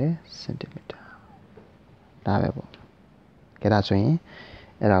30 cm ဒါပဲပေါ့ကဲဒါဆိုရင်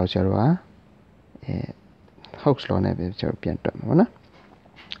အဲ့ဒါကိုကျွန်တော်ကHooke's law နဲ့ပဲကျွန်တော်ပြန်တွက်မှာပေါ့နော်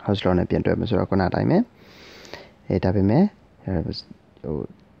Hooke's law နဲ့ပြန်တွက်မှာဆိုတော့ခုနအတိုင်းပဲဒါပေမဲ့ဟို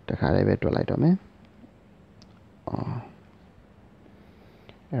တခါလေးပဲတွက်လိုက်တော့မယ်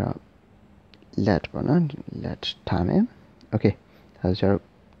အဲ့တော့ let ပေါ့နော် let ထားမယ် okay ဒါဆိုကျွန်တော်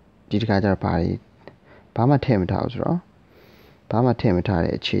ဒီတစ်ခါကျတော့ဘာမှထည့်မထားဘူးဆိုတော့ဘာမှထည့်မထား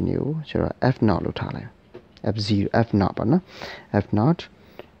တဲ့အခြေအနေကိုကျွန်တော် f0 လို့ထားလိုက် f0 ပေါ့နော် f0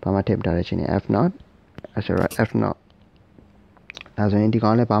 ဘာမှထည့်မထားတဲ့အခြေအနေ f0 အဲ့ဆိုတော့ f0 ဒါဆိုရင်ဒီကော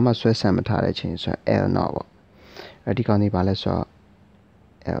င်လည်းဘာမှဆွဲဆန့်မထားတဲ့အခြေအနေဆိုတော့ l0 ပေါ့အဲ့ဒီကောင်ဒီဘာလဲဆိုတော့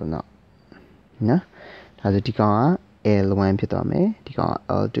l0 နော်ဒါဆိုဒီကောင်က l1 ဖြစ်သွားမယ်ဒီကောင်က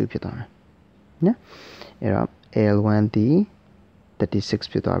l2 ဖြစ်သွားမယ်နော်အဲ့တော့ l1 ဒီ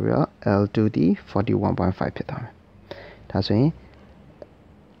36ဖြစ်သွားပြီးတော့ l2 ဒီ 41.5 ဖြစ်သွားမယ်ဒါဆိုရင်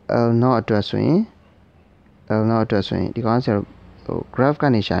l0 အတွက်ဆိုရင်ဒီကောင်ကဆိုဟို graph က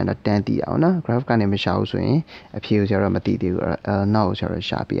နေရှာရင်တော့10တည်အောင်နော် graph ကနေမရှာဘူးဆိုရင်အဖြေကိုကျတော့မသိသေးဘူးအဲ့တော့ l0 ကိုကျတော့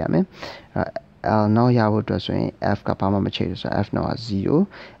ရှာပြရမယ်l0 ရဖို့အတွက်ဆိုရင် f ကဘာမှမချိန်ဘူးဆိုတော့ f0 က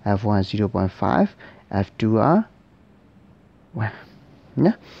0 f1 0.5 f2 က1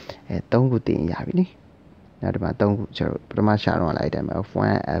နော်3ခုတင်ရပြီနိနောက်ဒီမှာ3ခုကျွန်တော်ပထမရှာတော့လိုက်တယ်မှာ f1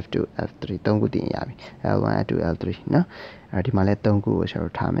 f2 f3 3ခုတင်ရပြီ l1 l2 l3 နော်အဲ့ဒီမှာလဲ3ခုကိုကျွန်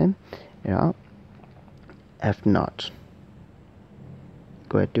တော်ထားမယ်အဲ့တော့ f0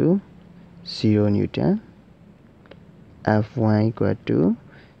 equal to 0 newton f1 equal to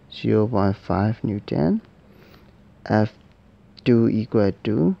 0.5 newton f2 equal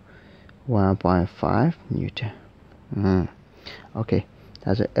to 1.5 newton okay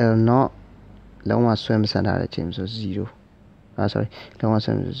ဒါဆို l0 လုံးဝဆွဲမဆန့်ထားတဲ့အချိန်ဆို0sorry လုံးဝ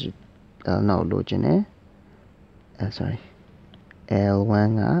ဆွဲမဆန့်l0 လိုချင်တယ်sorry l1 ကဘ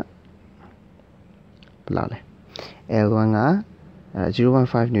ယ်လောက်လဲ l1 က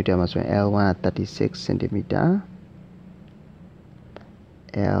0.5 newton မှာဆိုရင် l1 က36 cm l2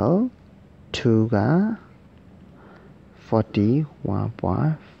 က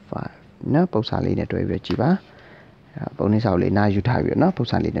 41.5 နော်ပုံစံလေးနဲ့တွဲပြီးကြည့်ပါပုံနှိပ်စာလေးနားယူထားပြီးတော့နော်ပုံ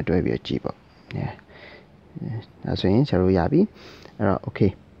စံလေးနဲ့တွဲပြီးကြည့်ပေါ့ဒါဆိုရင်ကျွန်တော်ရပြီအဲ့တော့ okay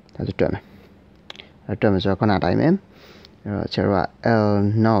ဒါဆိုတွက်မယ်တွက်မယ်ဆိုတော့ခုနအတိုင်းပဲအဲ့တော့ကျွန်တော်က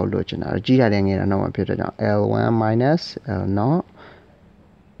l0 လို့ကျွန်တော်ကြီးရတယ်ငယ်တာတော့မဖြစ်တဲ့ကြောင့် l1 minus l0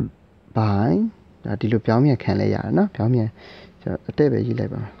 by ဒါဒီလိုပြောင်းပြန်ခံလဲရတယ်နော်ပြောင်းပြန်ကျွန်တော်အတက်ပဲရေးလို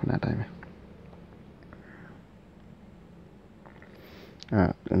က်ပါမယ်ခုနအတိုင်းပဲ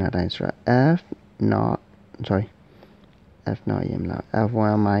ခုနအတိုင်းဆိုတော့ f0 sorry f0 ရေးမလား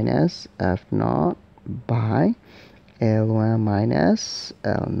f1 minus f0 by l1 minus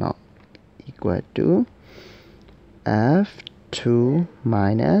l0 equal to f2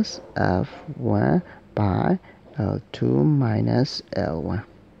 minus f1 by l2 minus l1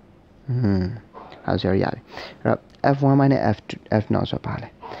 အဲ့ဆိုရတယ်အဲ့တော့ f1 minus f0 ဆိုပါလဲ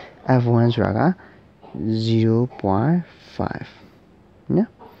f1 ဆိုတာက 0.5 နော်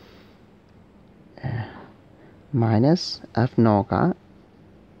minus f0 က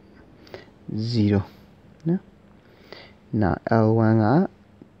 0 နော်now l1 က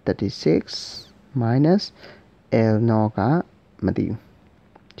 36 minus l0 ကမသိဘူး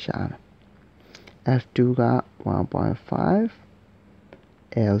ရှာမယ် f2 က 1.5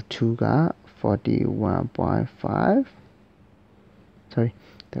 l2 က 41.5 sorry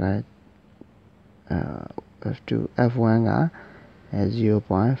ဒါကf2 f1 က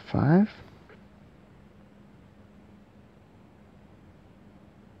 0.5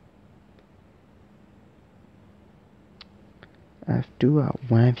 f2 က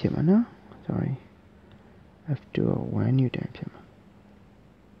 1 ဖြစ်မှာနော် sorry f2 က 1 newton ဖြစ်မှာ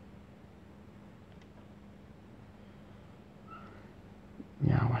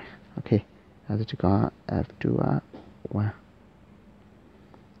ညာပါ okay ဒါဆိုဒီက f2 က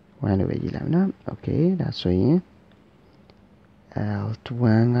 1လို့ပဲရေးလိုက်မယ်နော် okay ဒါဆိုရင်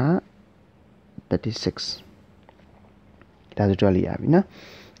L1 က 36 ဒါဆိုတော့လေးရပြီနော်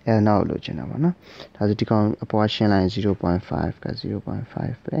Lနောက်လို့ကျင်တာပါနော်ဒါဆိုဒီကောင်အပေါ်ရှင်းလိုက် 0.5 က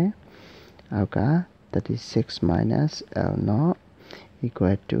 0.5 ပဲအောက်က 36 minus L not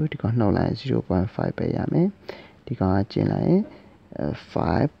equal to ဒီကောင်နှုတ်လိုက် 0.5 ပဲရမယ်ဒီကောင်ကကျင်လိုက်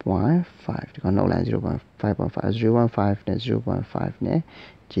 5.5 ဒီကောင်နှုတ်လိုက် 0.5 နဲ့ 0.5 နဲ့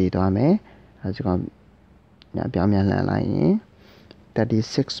ကြည်သွားမယ်အဲဒီကောင်ပြောင်းပြန်လှန်လိုက်ရင်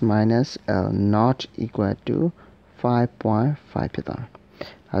 36 minus L not equal to 5.5 ဖြစ်သွားတယ်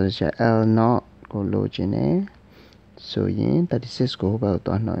အဲဒါဆို L not ကိုလိုချင်တယ်ဆိုရင် 36 ကိုဘယ်လို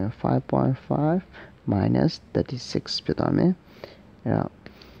သွားနှုတ်ရင် 5.5 minus 36 ဖြစ်သွားမယ်အဲ့တော့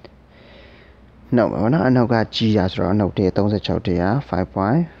နှုတ်ပါနော်အနောက်ကကြီးတာဆိုတော့အနှုတ်တည်း36တည်း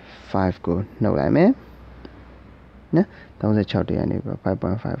5.5 ကိုနှုတ်လိုက်မယ်နော်36တည်းကနေပြီး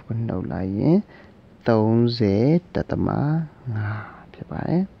5.5 ကိုနှုတ်လိုက်ရင်30.5ဖြစ်ပါတ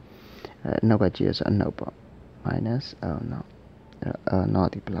ယ်အနောက်ကကြီးရဆိုအနှုတ်ပေါ့ minus L not L not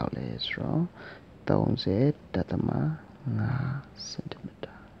ဒီဘယ်လောက်လဲဆိုတော့30.5 cm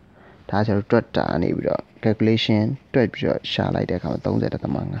ဒါကျတော့တွက်တာနေပြီးတော့ calculation တွက်ပြီးတော့ရှာလိုက်တဲ့အခါမှာ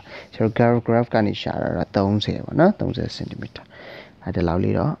30.5ကျွန်တော် graph ကနေရှာတာတော့30ပေါ့နော်30 cm အဲဒီလောက်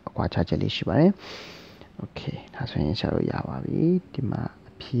လေးတော့အကွာခြားချက်လေးရှိပါတယ် okay ဒါဆိုရင်ရှာလို့ရပါပြီဒီမှာ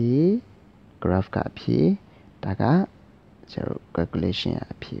အဖြေ graph ကအဖြေဒါကကျွန်တော် calculation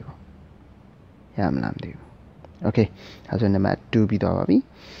အဖြေပေါ့ရမလားမသိဘူး okay ဒါဆိုရင်နံပါတ်2ပြီးသွားပါပြီ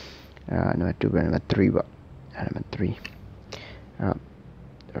နံပါတ်2ပြီးနံပါတ်3ပေါ့နံပါတ်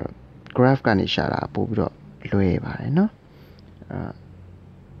3graph ကနေရှာတာပို့ပြီးတော့လွယ်ပါတယ်เนาะ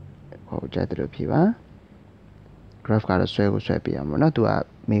ဟိုကြက်တယ်ဖြစ်ပါ graph ကတော့ဆွဲကိုဆွဲပြရမှာเนาะသူက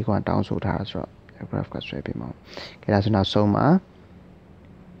မေးခွန်းတောင်းဆိုထားတာဆိုတော့ graph ကဆွဲပြမှာကဲဒါဆိုနောက်ဆုံးမှာ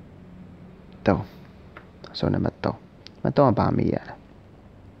3ဆိုနံပါတ်3နံပါတ်3ကဘာမေးရလဲ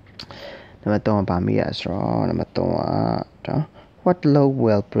နံပါတ်3ကဘာမေးရဆိုတော့နံပါတ်3ကWhat load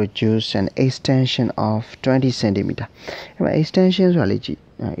will produce an extension of 20 cm အဲ့မှာ extension ဆိုတာလေးကြည့်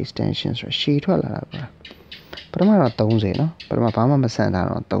extension ဆိုတာရှည်ထွက်လာတာပါပထမတော့30เนาะပထမဘာမှမဆန်တာ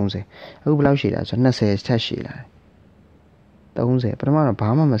တော့30အခုဘယ်လောက်ရှည်လဲဆိုတော့20ထက်ရှည်လာတယ်30ပထမတော့ဘာ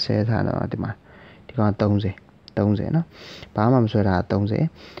မှမဆဲထားတော့ဒီမှာဒီကောင်30เนาะဘာမှမဆွဲတာ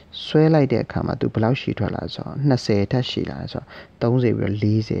30ဆွဲလိုက်တဲ့အခါမှာသူဘယ်လောက်ရှည်ထွက်လာဆိုတော့20ထက်ရှည်လာတယ်ဆိုတော့30ပြီးတော့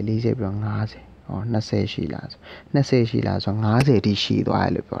40ပြီးတော့5020ရှိလား20ရှိလားဆိုတော့50တိရှိသွားတ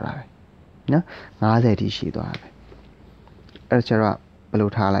ယ်လို့ပြောတာပဲနော်50တိရှိသွားတယ်အဲ့ကျတော့ဘယ်လို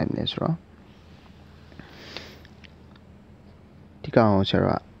ထားလိုက်မလဲဆိုတော့ဒီကောင်ကိုကျ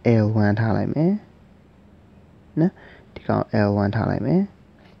တော့ L1 ထားလိုက်မယ်နော်ဒီကောင် L1 ထားလိုက်မယ်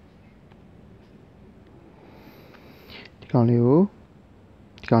ဒီကောင်လေးကို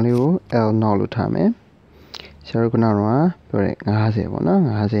L0 လို့ထားမယ်ဆရာတို့ကတော့ပြောတယ်50ပေါ့နော်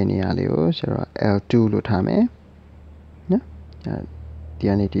50နေရာလေးကိုဆရာတို့ L2 လို့ထားမယ်နော်ဒီ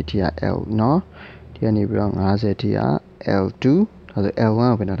ကနေဒီက L နော်ဒီကနေပြီးတော့50ထိက L2 ဒါဆို L1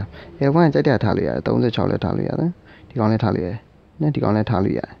 ကိုပဲတော့L1 ကြိုက်တဲ့ထားလို့ရတယ်36လည်းထားလို့ရတယ်ဒီကောင်လည်းထားလို့ရတယ်နော်ဒီကောင်လည်းထား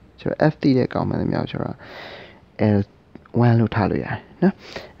လို့ရတယ်ဆိုတော့ F တိတဲ့ကောင်မှန်သမျှဆိုတော့ L1 လို့ထားလို့ရတယ်နော်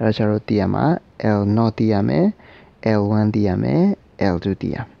အဲ့တော့ဆရာတို့တည်ရမှာ L0 တည်ရမယ် L1 တည်ရမယ် L2 တ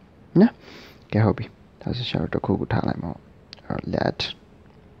ည်ရမယ်နော်ကဲဟုတ်ပြီဒါဆိုရှာတော့တစ်ခုခုထားလိုက်မှာ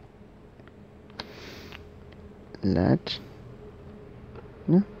let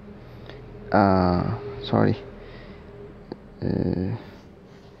no sorry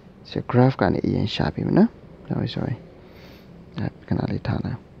so graph ကနေအရင်ရှာပြီမနော် sorry ခဏလေးထား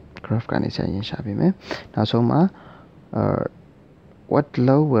လိုက် graph ကနေဆက်ရင်ရှာပြီမယ်နောက်ဆုံးမှာwhat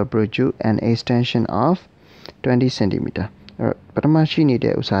load will produce an extension of 20 cmပထမရှိနေ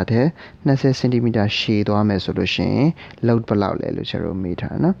တဲ့ဥစားတဲ့20 cm ရှည်သွားမယ်ဆိုလို့ရှိရင် load ဘယ်လောက်လဲလို့ကျွန်တော်မေး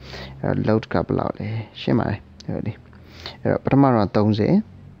ထားနော်load ကဘယ်လောက်လဲရှင်းပါတယ်ဟုတ်ပြီအဲ့တော့ပထမတော့30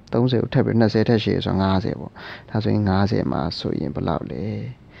ကိုထပ်ပြီး20ထက်ရှည်ဆို50ပေါ့ဒါဆိုရင်50မှာဆိုရင်ဘယ်လောက်လဲ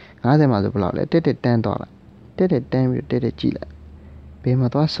50မှာဆိုဘယ်လောက်လဲတက်တန်းသွားလိုက်တက်တန်းပြီးတက်ကြည့်လိုက်ဘယ်မှာ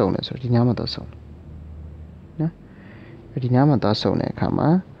သွားစုံလဲဆိုတော့ဒီညမှာသွားစုံနော်ဒီညမှာသွားစုံတဲ့အခါမှာ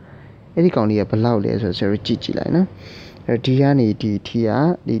အဲ့ဒီကောင်လေးကဘယ်လောက်လဲဆိုတော့ဆရာတို့ကြည့်လိုက်နော်ဒီကနေဒီထီက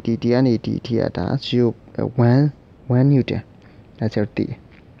ဒီကနေဒီထီကဒါ1 newton ဒါဆိုတည်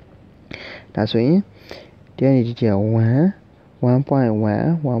ဒါဆိုရင်ဒီကနေဒီထီက1 1.1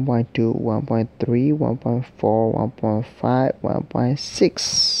 1.2 1.3 1.4 1.5 1.6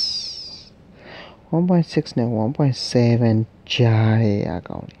 1.6 နဲ့ 1.7 ကြားရအ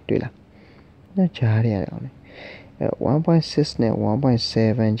ကောင်လေးတွေ့လားနော်ကြားရအကောင်လေး1.6 နဲ့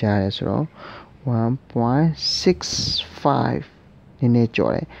 1.7 ကြားရဆိုတော့1.65 နည်းနည်း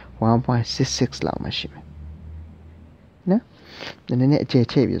ကျော်တယ်1.66 လောက်မှရှိမယ်နော် nene che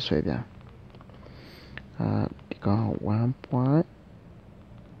che bi swe bya di kaung 1 point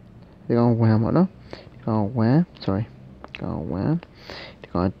di kaung 1 ပေါ့နော်ဒီကောင် 1 sorry ဒီကောင် 1ဒီ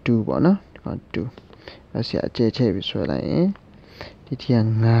ကောင် 2ပေါ့နော်ဒီကောင် 2အဲ့ဆရာအကျဲချဲ့ပြီးဆွဲလိုက်ရင်ဒီထီက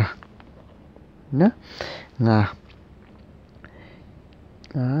9နော်9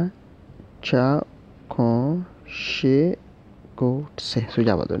 6 8 9 10ဆို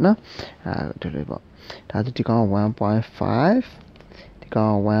ကြပါတော့နော်ဒီလိုပေါ့ဒါဆိုဒီကောင် 1.5 ဒီကော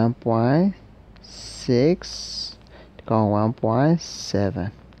င် 1.6 ဒီကောင် 1.7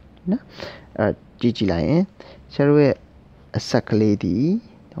 နော်ကြည့်လိုက်ရင်ဆရာတို့ရဲ့အဆက်ကလေးဒီ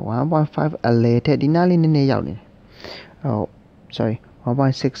 1.5 အလဲထက်ဒီနားလေးနည်းနည်းရောက်နေတယ်sorry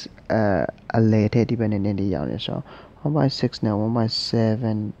 1.6 အလဲထက်ဒီဘက်နည်းနည်းလေးရောက်နေဆိုတော့ 1.6 နဲ့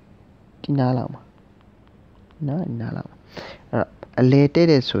 1.7 ဒီနားလောက်မှာနော်ဒီနားလောက်အဲ့အလဲတဲ့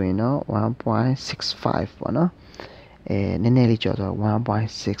တယ်ဆိုရင်တော့ 1.65 ပေါ့နော်နည်းနည်းလေးကျော်ဆိုတော့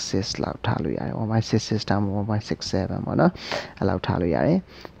 1.66 လောက်ထားလို့ရတယ် 1.66 တောင် 1.67 ပေါ့နော်အဲ့လောက်ထားလို့ရတယ်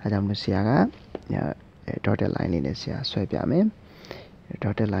အဲကြောင့်မို့ဆရာကdotted line လေးနဲ့ဆရာဆွဲပြမယ်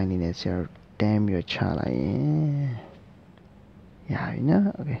dotted line လေးနဲ့ဆရာတန်းပြီးချလိုက်ရင်ရပြီနော်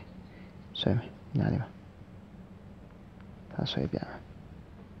okay ဆွဲမယ်နားလေးပါဒါဆွဲပြမယ်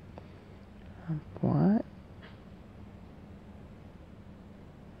point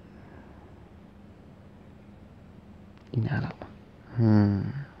ဒီနားလောက်ပါ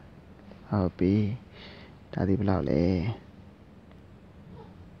ဟုတ်ပြီဒါဒီဘယ်လောက်လဲ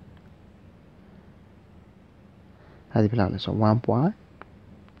ဒါဒီဘယ်လောက်လဲဆို 1.66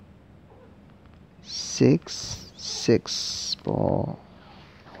 ပေါ့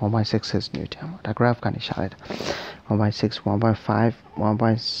1.66 newton ပေါ့ဒါ graph ကနေရှာလိုက်တာ 1.6 1.5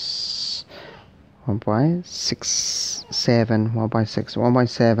 1.67 1.6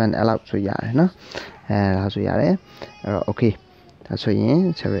 1.7 အဲ့လောက်ဆိုရတယ်နော်ဒါဆိုရတယ်အဲ့တော့ okay ဒါဆိုရင်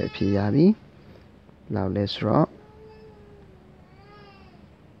ဆရာရဲ့အဖြေရပြီလောက်လဲဆိုတော့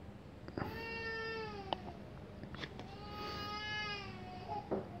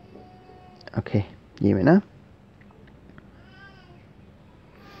okay ရေးမယ်နော်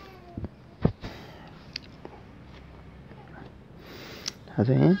ဒါ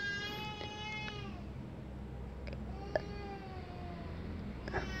ဆိုရင်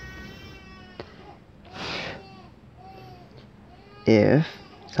if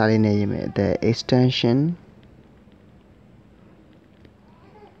the extension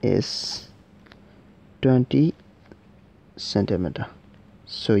is 20 centimeter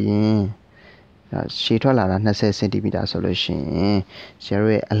ဆိုရင်ရှည်ထွက်လာတာ20 cm ဆိုလို့ရှိရင်ဆရာ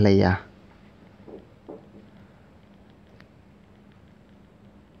တို့ရဲ့အလျာ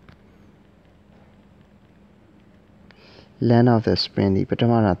length of the spring ဒီပထ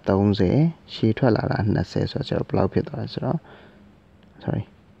မက30ရှည်ထွက်လာတာ20ဆိုတော့ကျွန်တော်ဘယ်လောက်ဖြစ်သွားလဲဆိုတော့ sorry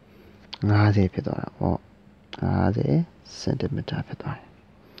 50ဖြစ်သွားတာပေါ့50 cm ဖြစ်သွားတယ်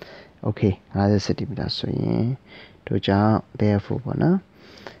okay 50 cm ဆိုရင်တို့ကြောင့် therefore ပေါ့နော်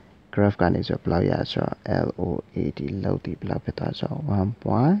graph ကနေဆိုဘယ်လောက်ရဆိုတော့ LOAD လောက်ဒီဘယ်လောက်ဖြစ်သွားဆိုတော့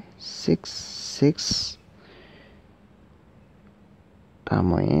 1.66 ဒါ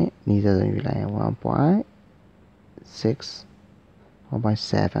မှမဟုတ်နီးစပ်ဆုံးယူလိုက်ရင် 1.6 1.7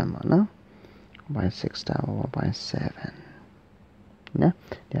 ပေါ့နော် 1.6 ဒါမှ 1.7 နော်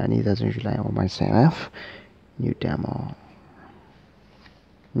ဒါနီးစပ်ဆုံးယူလိုက်ရင် 1.7 newton ပေါ့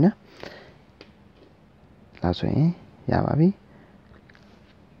နော်ဒါဆိုရင်ရပါပြီ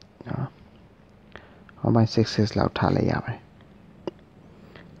နော် 1.66 လောက်ထားလိုက်ရပါတယ်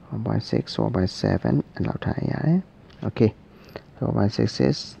 1.6 1.7 အဲ့လောက်ထားရတယ် okay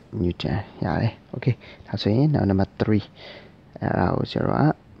 1.66 newton ရတယ် okay ဒါဆိုရင်နောက်နံပါတ်3အဲ့ဒါကိုကျွန်တော်က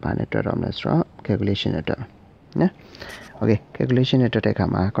ဘာနဲ့တွက်တော့မလဲဆိုတော့ calculation နဲ့တွက်မယ်နော် okay calculation နဲ့တွက်တဲ့အခါ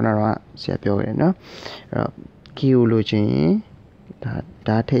မှာခုနကတော့ဆရာပြောခဲ့တယ်နော်အဲ့တော့ Q လို့ချင်း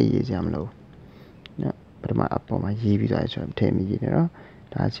ဒါထည့်ရေးစရာမလိုနော်ပထမအပေါ်မှာရေးပြီးသွားဆိုတော့ထည့်မိရေးတယ်နော်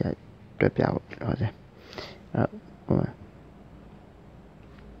ဒါဆရာတွက်ပြဖို့တော့ဆရာအဲ့တော့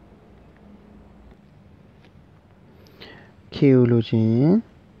Q လို့ချင်း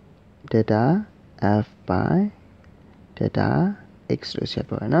data F by data X လို့ဆရာ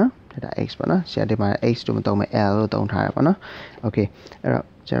ပြောရနော် data X ပေါ့နော်ဆရာဒီမှာ X လို့မသုံးမဲ့ L လို့သုံးထားရပေါ့နော် okay အဲ့တော့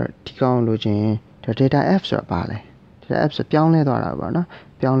ကျွန်တော်ဒီကောင်လို့ချင်း data F ဆိုတာဘာလဲ data F ဆိုပြောင်းလဲသွားတာပေါ့နော်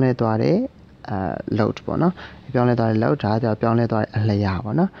ပြောင်းလဲသွားတဲ့load ပေါ့နော်ပြောင်းလဲသွားတဲ့ load ဒါကြောင့်ပြောင်းလဲသွားတဲ့အလျာ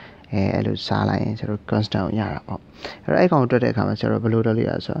ပေါ့နော်အဲ့လိုစားလိုက်ရင်ကျွန်တော် constant ကိုရတာပေါ့အဲ့တော့အဲ့ကောင်တွက်တဲ့အခါမှာကျွန်တော်ဘယ်လိုတွက်လို့ရ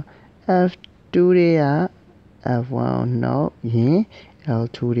လဲဆိုတော့ F2 တွေက F1 နှုတ်ရင်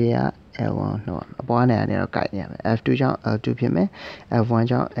L2 တွေက L1 နှုတ်အပေါ်ကနေတော့ကိုက်နေရမယ် F2 ကြောင့် L2 ဖြစ်မယ် F1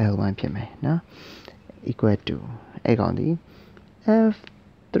 ကြောင့် L1 ဖြစ်မယ်နော် equal to အဲ့ကောင်ဒီ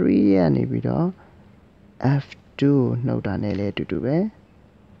F3 ကနေပြီးတော့ F2 နှုတ်တာနဲ့လည်းအတူတူပဲ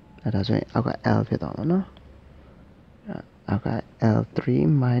ဒါဆိုရင်အောက်က L ဖြစ်သွားမှာနော်အောက်က L3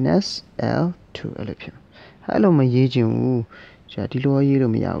 minus L2 အဲ့လိုဖြစ်အဲ့လိုမရေးချင်ဘူးじゃဒီလိုရေး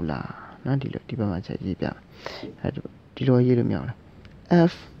လို့မရဘူးလားနော်ဒီလိုဒီဘက်မှာချက်ရေးပြအဲ့ဒီလိုရေးလို့မရဘူးလား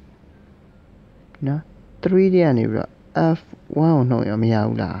F နော်3တဲ့ကနေပြီးတော့ F1 ကိုနှုတ်ရမရ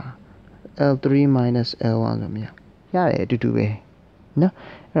ဘူးလား L3 minus L1 ဆိုမရရတယ်အတူတူပဲနော်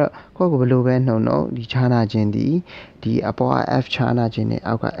အဲ့တော့ကိုယ့်ကိုဘယ်လိုပဲနှုတ်နှုတ်ဒီခြားနာခြင်းဒီအပေါ်က F ခြားနာခြင်းနဲ့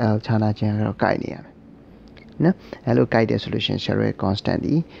အောက်က L ခြားနာခြင်းကတော့ကိုက်နေရမယ်နော်အဲ့လိုကိုက်တယ်ဆိုလို့ရှိရင် share constant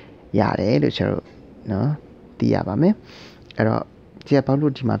ဒီရတယ်လို့ကျွန်တော်နော်သိရပါမယ်အဲ့တော့ဒီကဘာ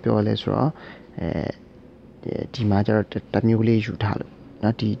လို့ဒီမှာပြောရလဲဆိုတော့ဒီမှာကျတော့တစ်မျိုးလေးယူထားလို့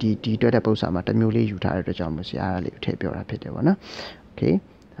နော်ဒီတွက်တဲ့ပုံစံမှာတစ်မျိုးလေးယူထားတဲ့အတွက်ကြောင့်မို့ဆရာအားလေးကိုထည့်ပြောတာဖြစ်တယ်ပေါ့နော်โอเค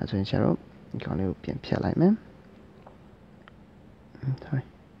ဒါဆိုရင်ဆရာတို့ဒီကောင်လေးကိုပြန်ဖြတ်လိုက်မယ် sorry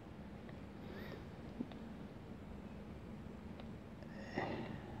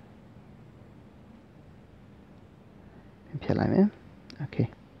ဖြတ်လိုက်မယ်โอเค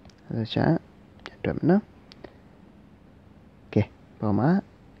ဒါဆိုရင်တွေ့မယ်နော်โอเคပေါ်မှာ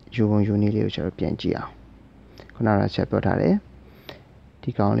ယူပုံယူနည်းလေးကိုကျွန်တော်ပြန်ကြည့်အောင်ခုနကဆက်ပြောထားတယ်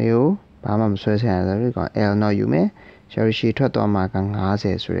ဒီကောင်လေးကိုဘာမှမဆွဲဆင်ရဘူးဒီကောင် L နောက်ယူမယ်ကျွန်တော်ရှည်ထွက်သွားမှာက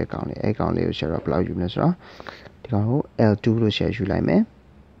90ဆိုတဲ့ကောင်လေးအဲ့ကောင်လေးကိုကျွန်တော်ဘယ်လောက်ယူမလဲဆိုတော့ဒီကောင်ကို L2 လို့ရှယ်ယူလိုက်မယ်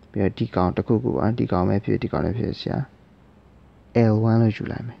ပြီးတော့ဒီကောင်တစ်ခုခုပါဒီကောင်ပဲဖြစ်ဒီကောင်လည်းဖြစ်ဆရာ L1 လို့ယူ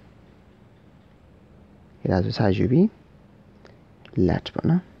လိုက်မယ်ဒါဆိုစယူပြီး let ပေါ့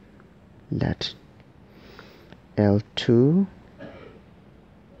နော် let L2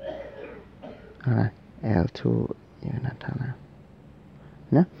 L2 ရနာထားလား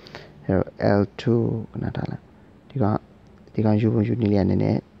နော်အဲ့တော့ L2 ကနာထားလားဒီကောင်ယူဖို့ယူနည်းလေးနည်းန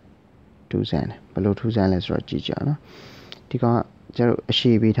ည်းထူးဆန်းတယ်ဘယ်လိုထူးဆန်းလဲဆိုတော့ကြည့်ကြအောင်နော်ဒီကောင်ကကျတို့အ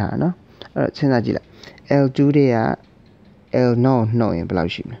ရှိပေးထားတာနော်အဲ့တော့စဉ်းစားကြည့်လိုက် L2 တွေက L နောက်နှုတ်ရင်ဘယ်လော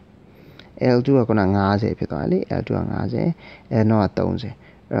က်ရှိမလဲ L2 ကခုန90ဖြစ်သွားတယ်လေ L2 က90 L နောက်က30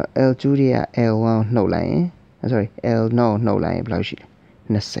အဲ့တော့ L2 တွေက L1 နှုတ်လိုက်ရင် sorry L နောက်နှုတ်လိုက်ရင်ဘယ်လောက်ရှိလဲ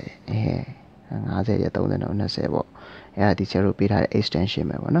20 50ရ30တော့20ပေါ့အဲ့ဒါဒီကျတို့ပေးထားတဲ့ extension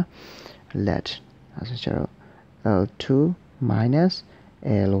ပဲပေါ့နော် let အဲ့ဆိုကျတို့ L2 minus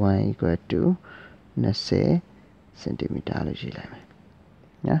L1 equal to 20 cm လို့ရေးလိုက်မယ်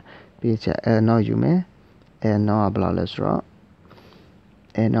နော်ပြီးချာ L နောက်ယူမယ် L နောက်ကဘယ်လောက်လဲဆိုတော့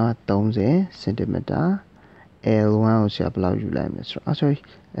L နောက်က30 cm L1 ကိုဆရာဘယ်လောက်ယူလိုက်မလဲဆိုတော့ sorry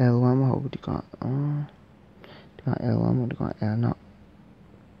L1 မဟုတ်ဘူးဒီကောင်ဒီကောင် L1 မဟုတ်ဒီကောင် L နောက်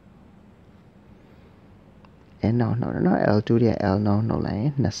L နောက်နှုတ်တယ်နော် L2 ရဲ့ L နောက်နှုတ်လိုက်ရ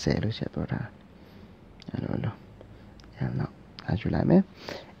င်20လို့ဆက်ပြောတာအဲ့လို L နောက်အားယူလိုက်မယ်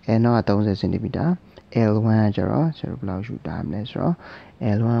L နောက်က30 cm L1 ကကျတော့ဆရာဘယ်လောက်ယူတာမလဲဆိုတော့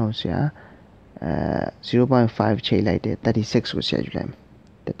L1 ကိုဆရာ0.5 ချိန်လိုက်တယ်36ကိုဆရာယူလိုက်မယ်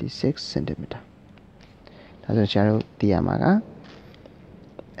36 cm ဒါဆိုဆရာတို့သိရမှာက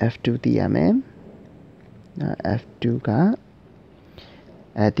F2 သိရမယ်နော် F2 က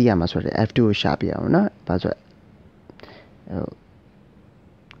သိရမှာဆိုတော့ F2 ကိုရှာပြအောင်နော်ဘာဆို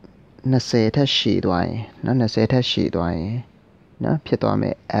20ထက်ရှည်သွားရင်နော်20ထက်ရှည်သွားရင်နော်ဖြစ်သွားမ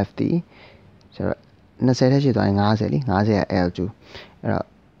ယ် F ဒီဆိုတော့20ထက်ရှည်သွားရင်50လी50က L2 အဲ့တော့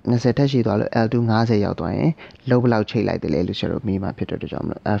20ထက်ရှည်သွားလို့ L2 50ရောက်သွားရင်လုံးဘလောက်ချိန်လိုက်တယ်လဲလို့ဆိုတော့မိမှာဖြစ်တဲ့အတွက်ကြောင့်မ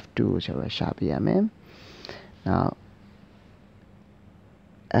လို့ F2 ကိုဆိုတော့ရှာပြရမယ် now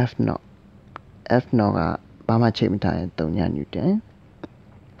F နောကဘာမှချိန်မထားရင်3 Newton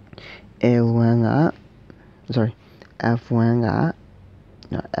L1 က sorry F1 က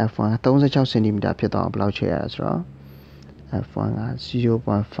နော် F1 က36 cm ဖြစ်သွားအောင်ဘယ်လောက်ချိန်ရလဲဆိုတော့ F1 က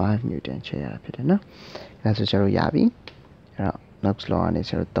 0.5 Newton ချိန်ရတာဖြစ်တယ်နော်အဲ့ဒါဆိုကျတော့ရပြီအဲ့တော့ Knox law ကနေ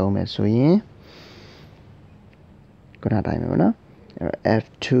ကျတော့သုံးမယ်ဆိုရင်ခုနတိုင်းပဲပေါ့နော်အဲ့တော့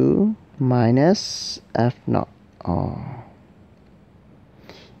F2 minus F0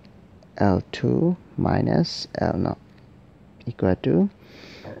 L2 minus L0 equal to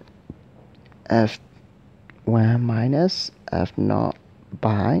F1 minus F0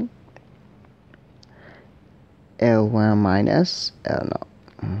 by L1 minus L0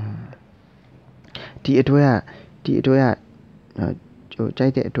 ဒီအတွက်ကြို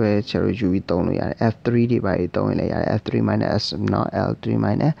က်တဲ့အတွက်ဆရာတို့ယူပြီးသုံးလို့ရတယ် F3 တွေပါပြီးသုံးရင်လည်းရတယ် F3 minus S0 L3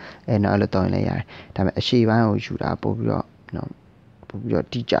 minus L0 လို့သုံးရင်လည်းရတယ်ဒါပေမဲ့အရှေ့ပိုင်းကိုယူတာပို့ပြီးတော့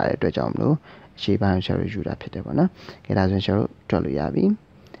တိကျတဲ့အတွက်ကြောင့်မလို့အရှေ့ပိုင်းကိုဆရာတို့ယူတာဖြစ်တယ်ပေါ့နော်အဲဒါဆိုရင်ဆရာတို့တွက်လို့ရပြီ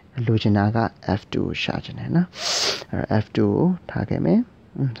လိုချင်တာက F2 ကိုရှာချင်တယ်နော်အဲ့တော့ F2 ကိုထားခဲ့မယ်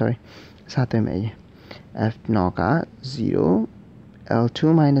sorry စသွင်းမယ် F0 က0 L2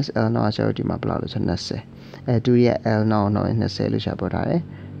 minus L0 ကဆရာတို့ဒီမှာဘယ်လောက်လဲဆို20 2ရဲ့ L နောက်20လို့ရှာပေါ်ထားတယ်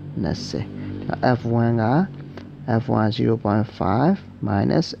20 F1 ကF1 0.5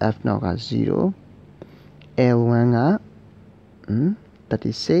 minus F နောက်က0 L1 က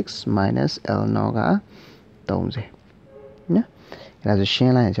36 minus L နောက်က30နော်အဲ့ဒါဆိုရှ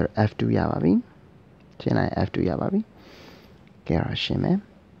င်းလိုက်ရင်ဆိုတော့ F2 ရပါပြီရှင်းလိုက်ရင် F2 ရပါပြီကဲတော့ရှင်းမယ်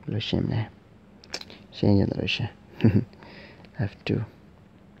ဘယ်လိုရှင်းမလဲရှင်းရတယ်လို့ရှင်း F2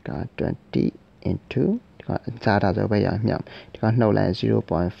 က20 into ဒီကစားတာဆိုပဲရအောင်မြောက်ဒီကနှုတ်လိုက် 0.5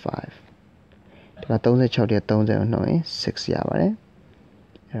 ဒီက36တဲ့30ကိုနှုတ်ရင်6ရပါတယ်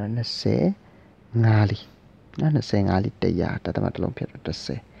အဲ့တော့25လီနော်25လီ100တသမတ်တစ်လုံးဖြစ်တော့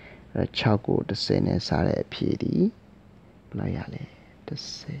30အဲ့တော့6ကို30နဲ့စားတဲ့အဖြေဒီဘယ်လောက်ရလဲ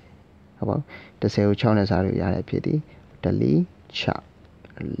30ဟုတ်ပါဘူး30ကို6နဲ့စားလို့ရတဲ့အဖြေဒီတလီ6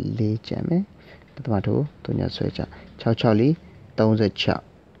 4ကျန်မယ်တသမတ်တို့သူညဆွဲချ66လီ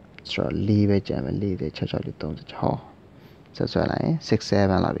36ဆိုတော့4ပဲကျန်မယ်4တဲ့66လီ36ဟောဆက်ဆွဲလိုက်ရင်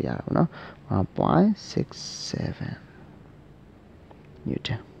67လောက်ရတာပေါ့နော် 1.67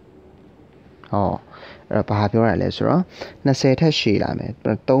 Newton ဟောအဲ့တော့ဘာပြောရလဲဆိုတော့20ထက်ရှည်လာမယ်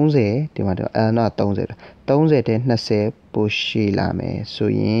30ဒီမှာတော့ L နော်30တဲ့20ပိုရှည်လာမယ်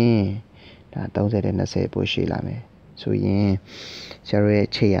ဆိုရင်ဒါ30တဲ့20ပိုရှည်လာမယ်ဆိုရင်ဆရာတို့ရဲ့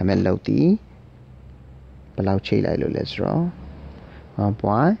ချိန်ရမယ်လောက်ဒီဘယ်လောက်ချိန်လိုက်လို့လဲဆိုတော့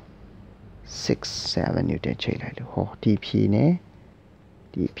 1.67 Newton ချိန်လိုက်လို့ဟောဒီဖြေနဲ့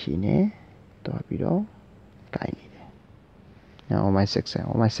တော့ပြီးတော့ကိုင်းနေတယ်။ Now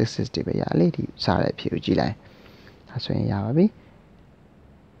 1.67ပဲရလေဒီစားတဲ့အဖြေကိုကြည့်လိုက်။ဒါဆိုရင်ရပါပြီ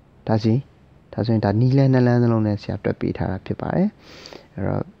။ဒါဆိုရင်ဒါနီးလန်းနှလန်းသလုံးနဲ့ဆရာတွက်ပေးထားတာဖြစ်ပါတယ်။အဲ့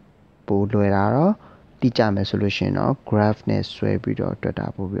တော့ပိုလွယ်တာတော့တိကျမယ်ဆိုလို့ရှိရင်တော့ graph နဲ့ဆွဲပြီးတော့တွက်တာ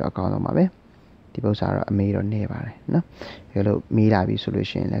ပို့ပြီးတော့အကောင်းဆုံးပါပဲ။ဒီပု္ပ္ပာတော့အမေတော့နေပါတယ်နော်။အဲ့လိုမေးလာပြီဆိုလို့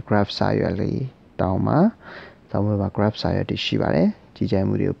ရှိရင်လည်း graph စာရွက်လေးတောင်းပါ။တောင်းမှာ graph စာရွက်တွေရှိပါတယ်။ကြီးကြိုင်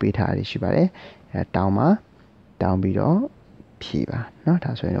မှုတွေကိုပေးထားတာရှိပါတယ်။အဲတောင်းပြီးတော့ဖြေပါเนาะ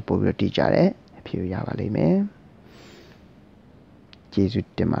ဒါဆိုရင်တော့ပို့ပြီးတော့တည်ကြတဲ့အဖြေကိုရပါလိမ့်မယ်ကျေးဇူး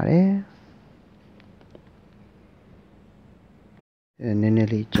တင်ပါတယ်နည်းနည်း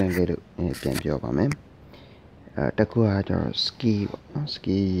လေးကြံခဲ့လို့ပြန်ပြောပါမယ်တကူကကျတော့ ski ပေါ့เนาะ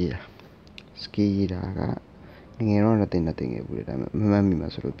ski တာကငယ်တော့တင်ခဲ့ဘူးလေဒါပေမဲ့မမှတ်မိမှာ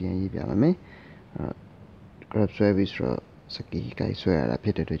ဆိုလို့ပြန်ရေးပြပါမယ်graph ဆွဲပြီးဆိုတော့ ski ကိုက်ဆွဲရတာဖြ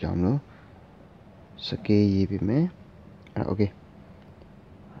စ်တဲ့အတွက်ကြောင့်လို့ ski ရေးပြီးမယ်okay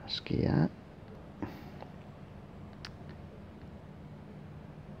ski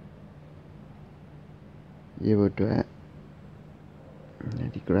ရေးဖို့အတွက်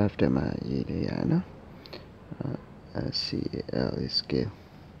ဒီ graph ထဲမှာရေးလို့ရနော်scale is scale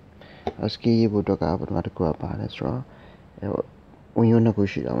ski ရေးဖို့အတွက်ကပထမတစ်ခုကပါလဲဆိုတော့ဝင်ရိုးနှစ်ခု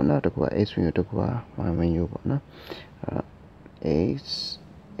ရှိတာပေါ့နော်တစ်ခုက x ဝင်ရိုးတစ်ခုက y ဝင်ရိုးပေါ့နော် x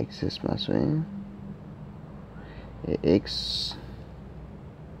axis မှာဆိုရင်x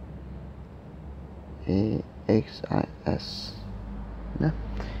axis နော်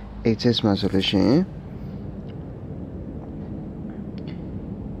axis မှာဆိုလို့ရှိရင်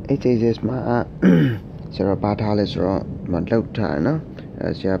axis မှာဆရာဘာထားလဲဆိုတော့မလောက်ထားနော်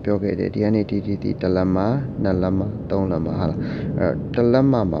ဆရာပြောခဲ့တယ်ဒီကနေဒီတလက်မနှစ်လက်မသုံးလက်မဟာလားတလက်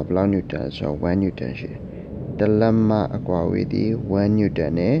မမှာဘယ်လောက်နျူတန်ဆိုတော့1နျူတန်ရှိတယ်တလက်မအကွာဝေးသည်1နျူတ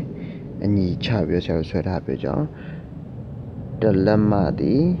န်နဲ့အညီချပြီးဆရာဆွဲထားပြကြအောင်တလက်မသ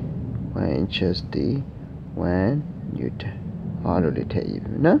ည်1 inches သည်1 newton အားလို့လေးထည့်ရေး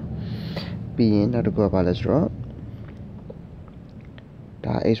ပြီနော်ပြီးရင်နောက်တစ်ခုကဘာလဲဆိုတော့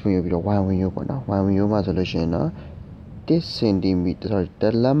ဒါ x ဝင်ယူပြီးတော့ y ဝင်ယူပေါ့နော် y ဝင်ယူမှာဆိုလို့ရှိရင်တော့10 cm sorry တ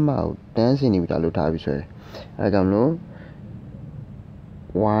လက်မကို10 cm လို့ထားပြီးဆွဲတယ်အဲဒါကြောင့်မလို့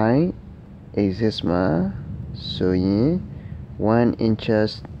y axis မှာဆိုရင်1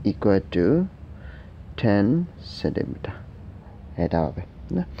 inches equal to 10 cm အဲဒါပါပဲ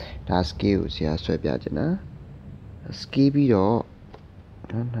နော်ဒါ scale ကိုဆရာဆွဲပြချင်တာ scale ပြီးတော့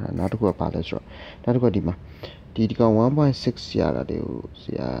နောက်တစ်ခုကပါလဲဆိုတော့နောက်တစ်ခုကဒီမှာဒီကောင် 1.6 ရတာတွေကိုဆ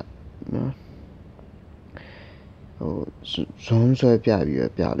ရာနော်ဇွန်းဆွဲပြပြီး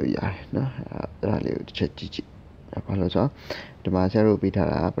တော့ပြလို့ရတယ်နော်အဲ့ဒါလေးကိုတစ်ချက်ကြည့်ဘာလို့ဆိုတော့ဒီမှာဆရာတို့ပေးထား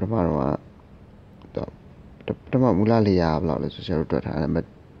တာပထမတော့မူလလေယာဘယ်လောက်လဲဆိုဆရာတို့တွက်ထားတယ်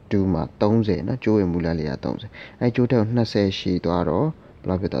2မှာ30နော်ကျိုးဝင်မူလလေယာ30အဲကျိုးတဲ့ကို20ရှည်သွားတော့ဘယ်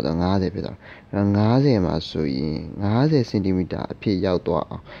လောက်ဖြစ်သွားတော့50ဖြစ်သွားတော့50မှာဆိုရင်50 cm အဖြစ်ရောက်သွား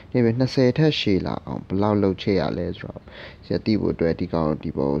အောင်ဒီပဲ20ထက်ရှည်လာအောင်ဘယ်လောက်လုပ်ချရလဲဆိုတော့ဆရာသိဖို့အတွက်ဒီကောင်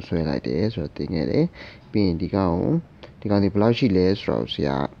ဒီပေါ်ကိုဆွဲလိုက်တယ်ဆိုတော့သိခဲ့တယ်ပြီးရင်ဒီကောင်ဒီဘယ်လောက်ရှိလဲဆိုတော့ဆ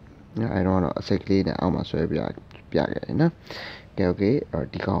ရာအဲတော့အစိတ်ကလေးနဲ့အောက်မှာဆွဲပြခဲ့တယ်နော်ကဲ okay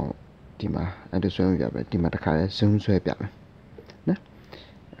ဒီကောင် ဒီမှာအဲ့ဒါဆွဲပြပဲဒီမှာတစ်ခါလဲ zoom ဆွဲပြမယ်နော်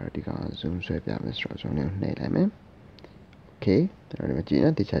အဲ့ဒီကောင် zoom ဆွဲပြမယ်ဆိုတော့ကျွန်တော်နှိပ်လိုက်မယ် okay ကျွန်တော်ဒီမှာကြည့်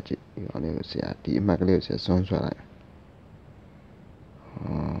နော်တခြားကြည့်ဒီကောင်လေးကိုဆရာဒီအမှတ်ကလေးကိုဆရာ zoom ဆွဲလိုက်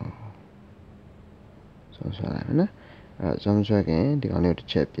zoom ဆွဲလိုက်မယ်နော်အဲ့ zoom ဆွဲခင်ဒီကောင်လေးကိုတစ်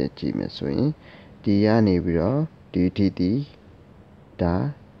ချက်ပြကြည့်မယ်ဆိုရင်ဒီကနေပြီးတော့ဒီထိဒီဒါ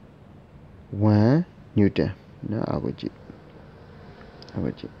1 newton နော်အခုကြည့်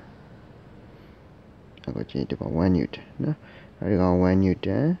ဒီကောင်1 newton နော်အဲဒီကောင်1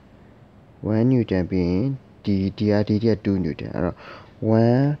 newton ပြီးရင်ဒီက2 newton အဲ့တော့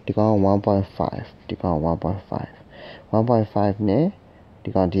1ဒီကောင်1.5ဒီကောင်1.5နဲ့ဒီ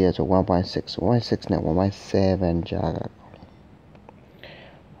ကောင်ဒီဆို1.6နဲ့1.7ကြားက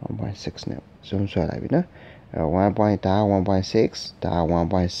1.6နဲ့ zoom ဆွဲလိုက်ပြီနော်အဲ့ဒါ1.6ဒါ1.7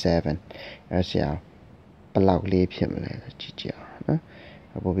အဲ့ဆရာဘယ်လောက်လေးဖြစ်မလဲကြည့်ကြအောင်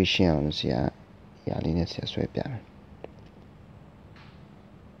နော်ပိုပြီးရှင်းအောင်ဆရာရာလေးနဲ့ဆရာဆွဲပြမယ်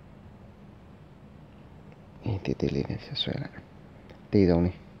တေးလေးနဲ့ဆရာဆွဲလိုက်တေးဆုံး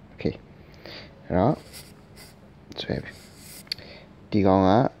လေးโอเคအဲ့တော့ဆွဲပြီဒီကောင်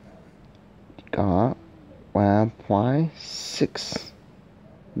က1.6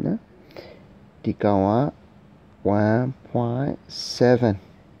နော်ဒီကောင်က1.7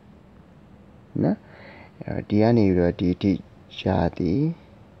နော်ဒီကနေပြီးတော့ဒီရှားသည်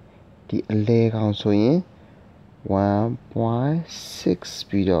ဒီအလဲကောင်ဆိုရင်1.6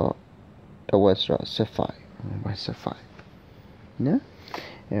ပြီးတော့တဝက်ဆိုတော့1.5နော်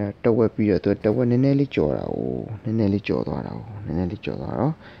တဝက်ပြီးတော့သူတဝက်နည်းနည်းလေးကျော်တာ哦နည်းနည်းလေးကျော်သွားတော့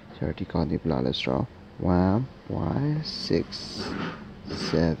ဆိုတော့ဒီကောင်ဒီဘယ်လောက်လဲဆိုတော့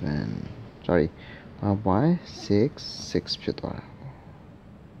1.66 ဖြစ်သွားတာ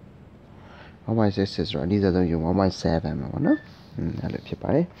1.66ဆိုတော့အနည်းဆုံးယူ1.7မှာပေါ့နော်အဲ့လိုဖြစ်ပါ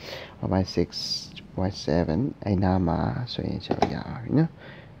တယ်1.6.7အဲ့နာမှာဆိုရင်ကျွန်တော်ရပါပြီနော်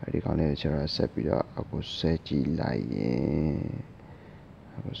အဲ့ဒီကောင်လေးကိုကျွန်တော်ဆက်ပြီးတော့အခုဆွဲကြည့်လိုက်ရင်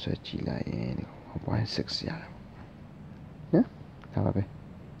ဒီ1.6 ရတယ်နော်ဒါပါပဲ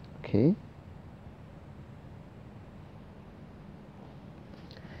okay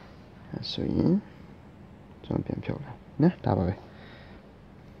ဆိုရင်ကျွန်တော်ပြန်ဖြုတ်လိုက်နော်ဒါပါပဲ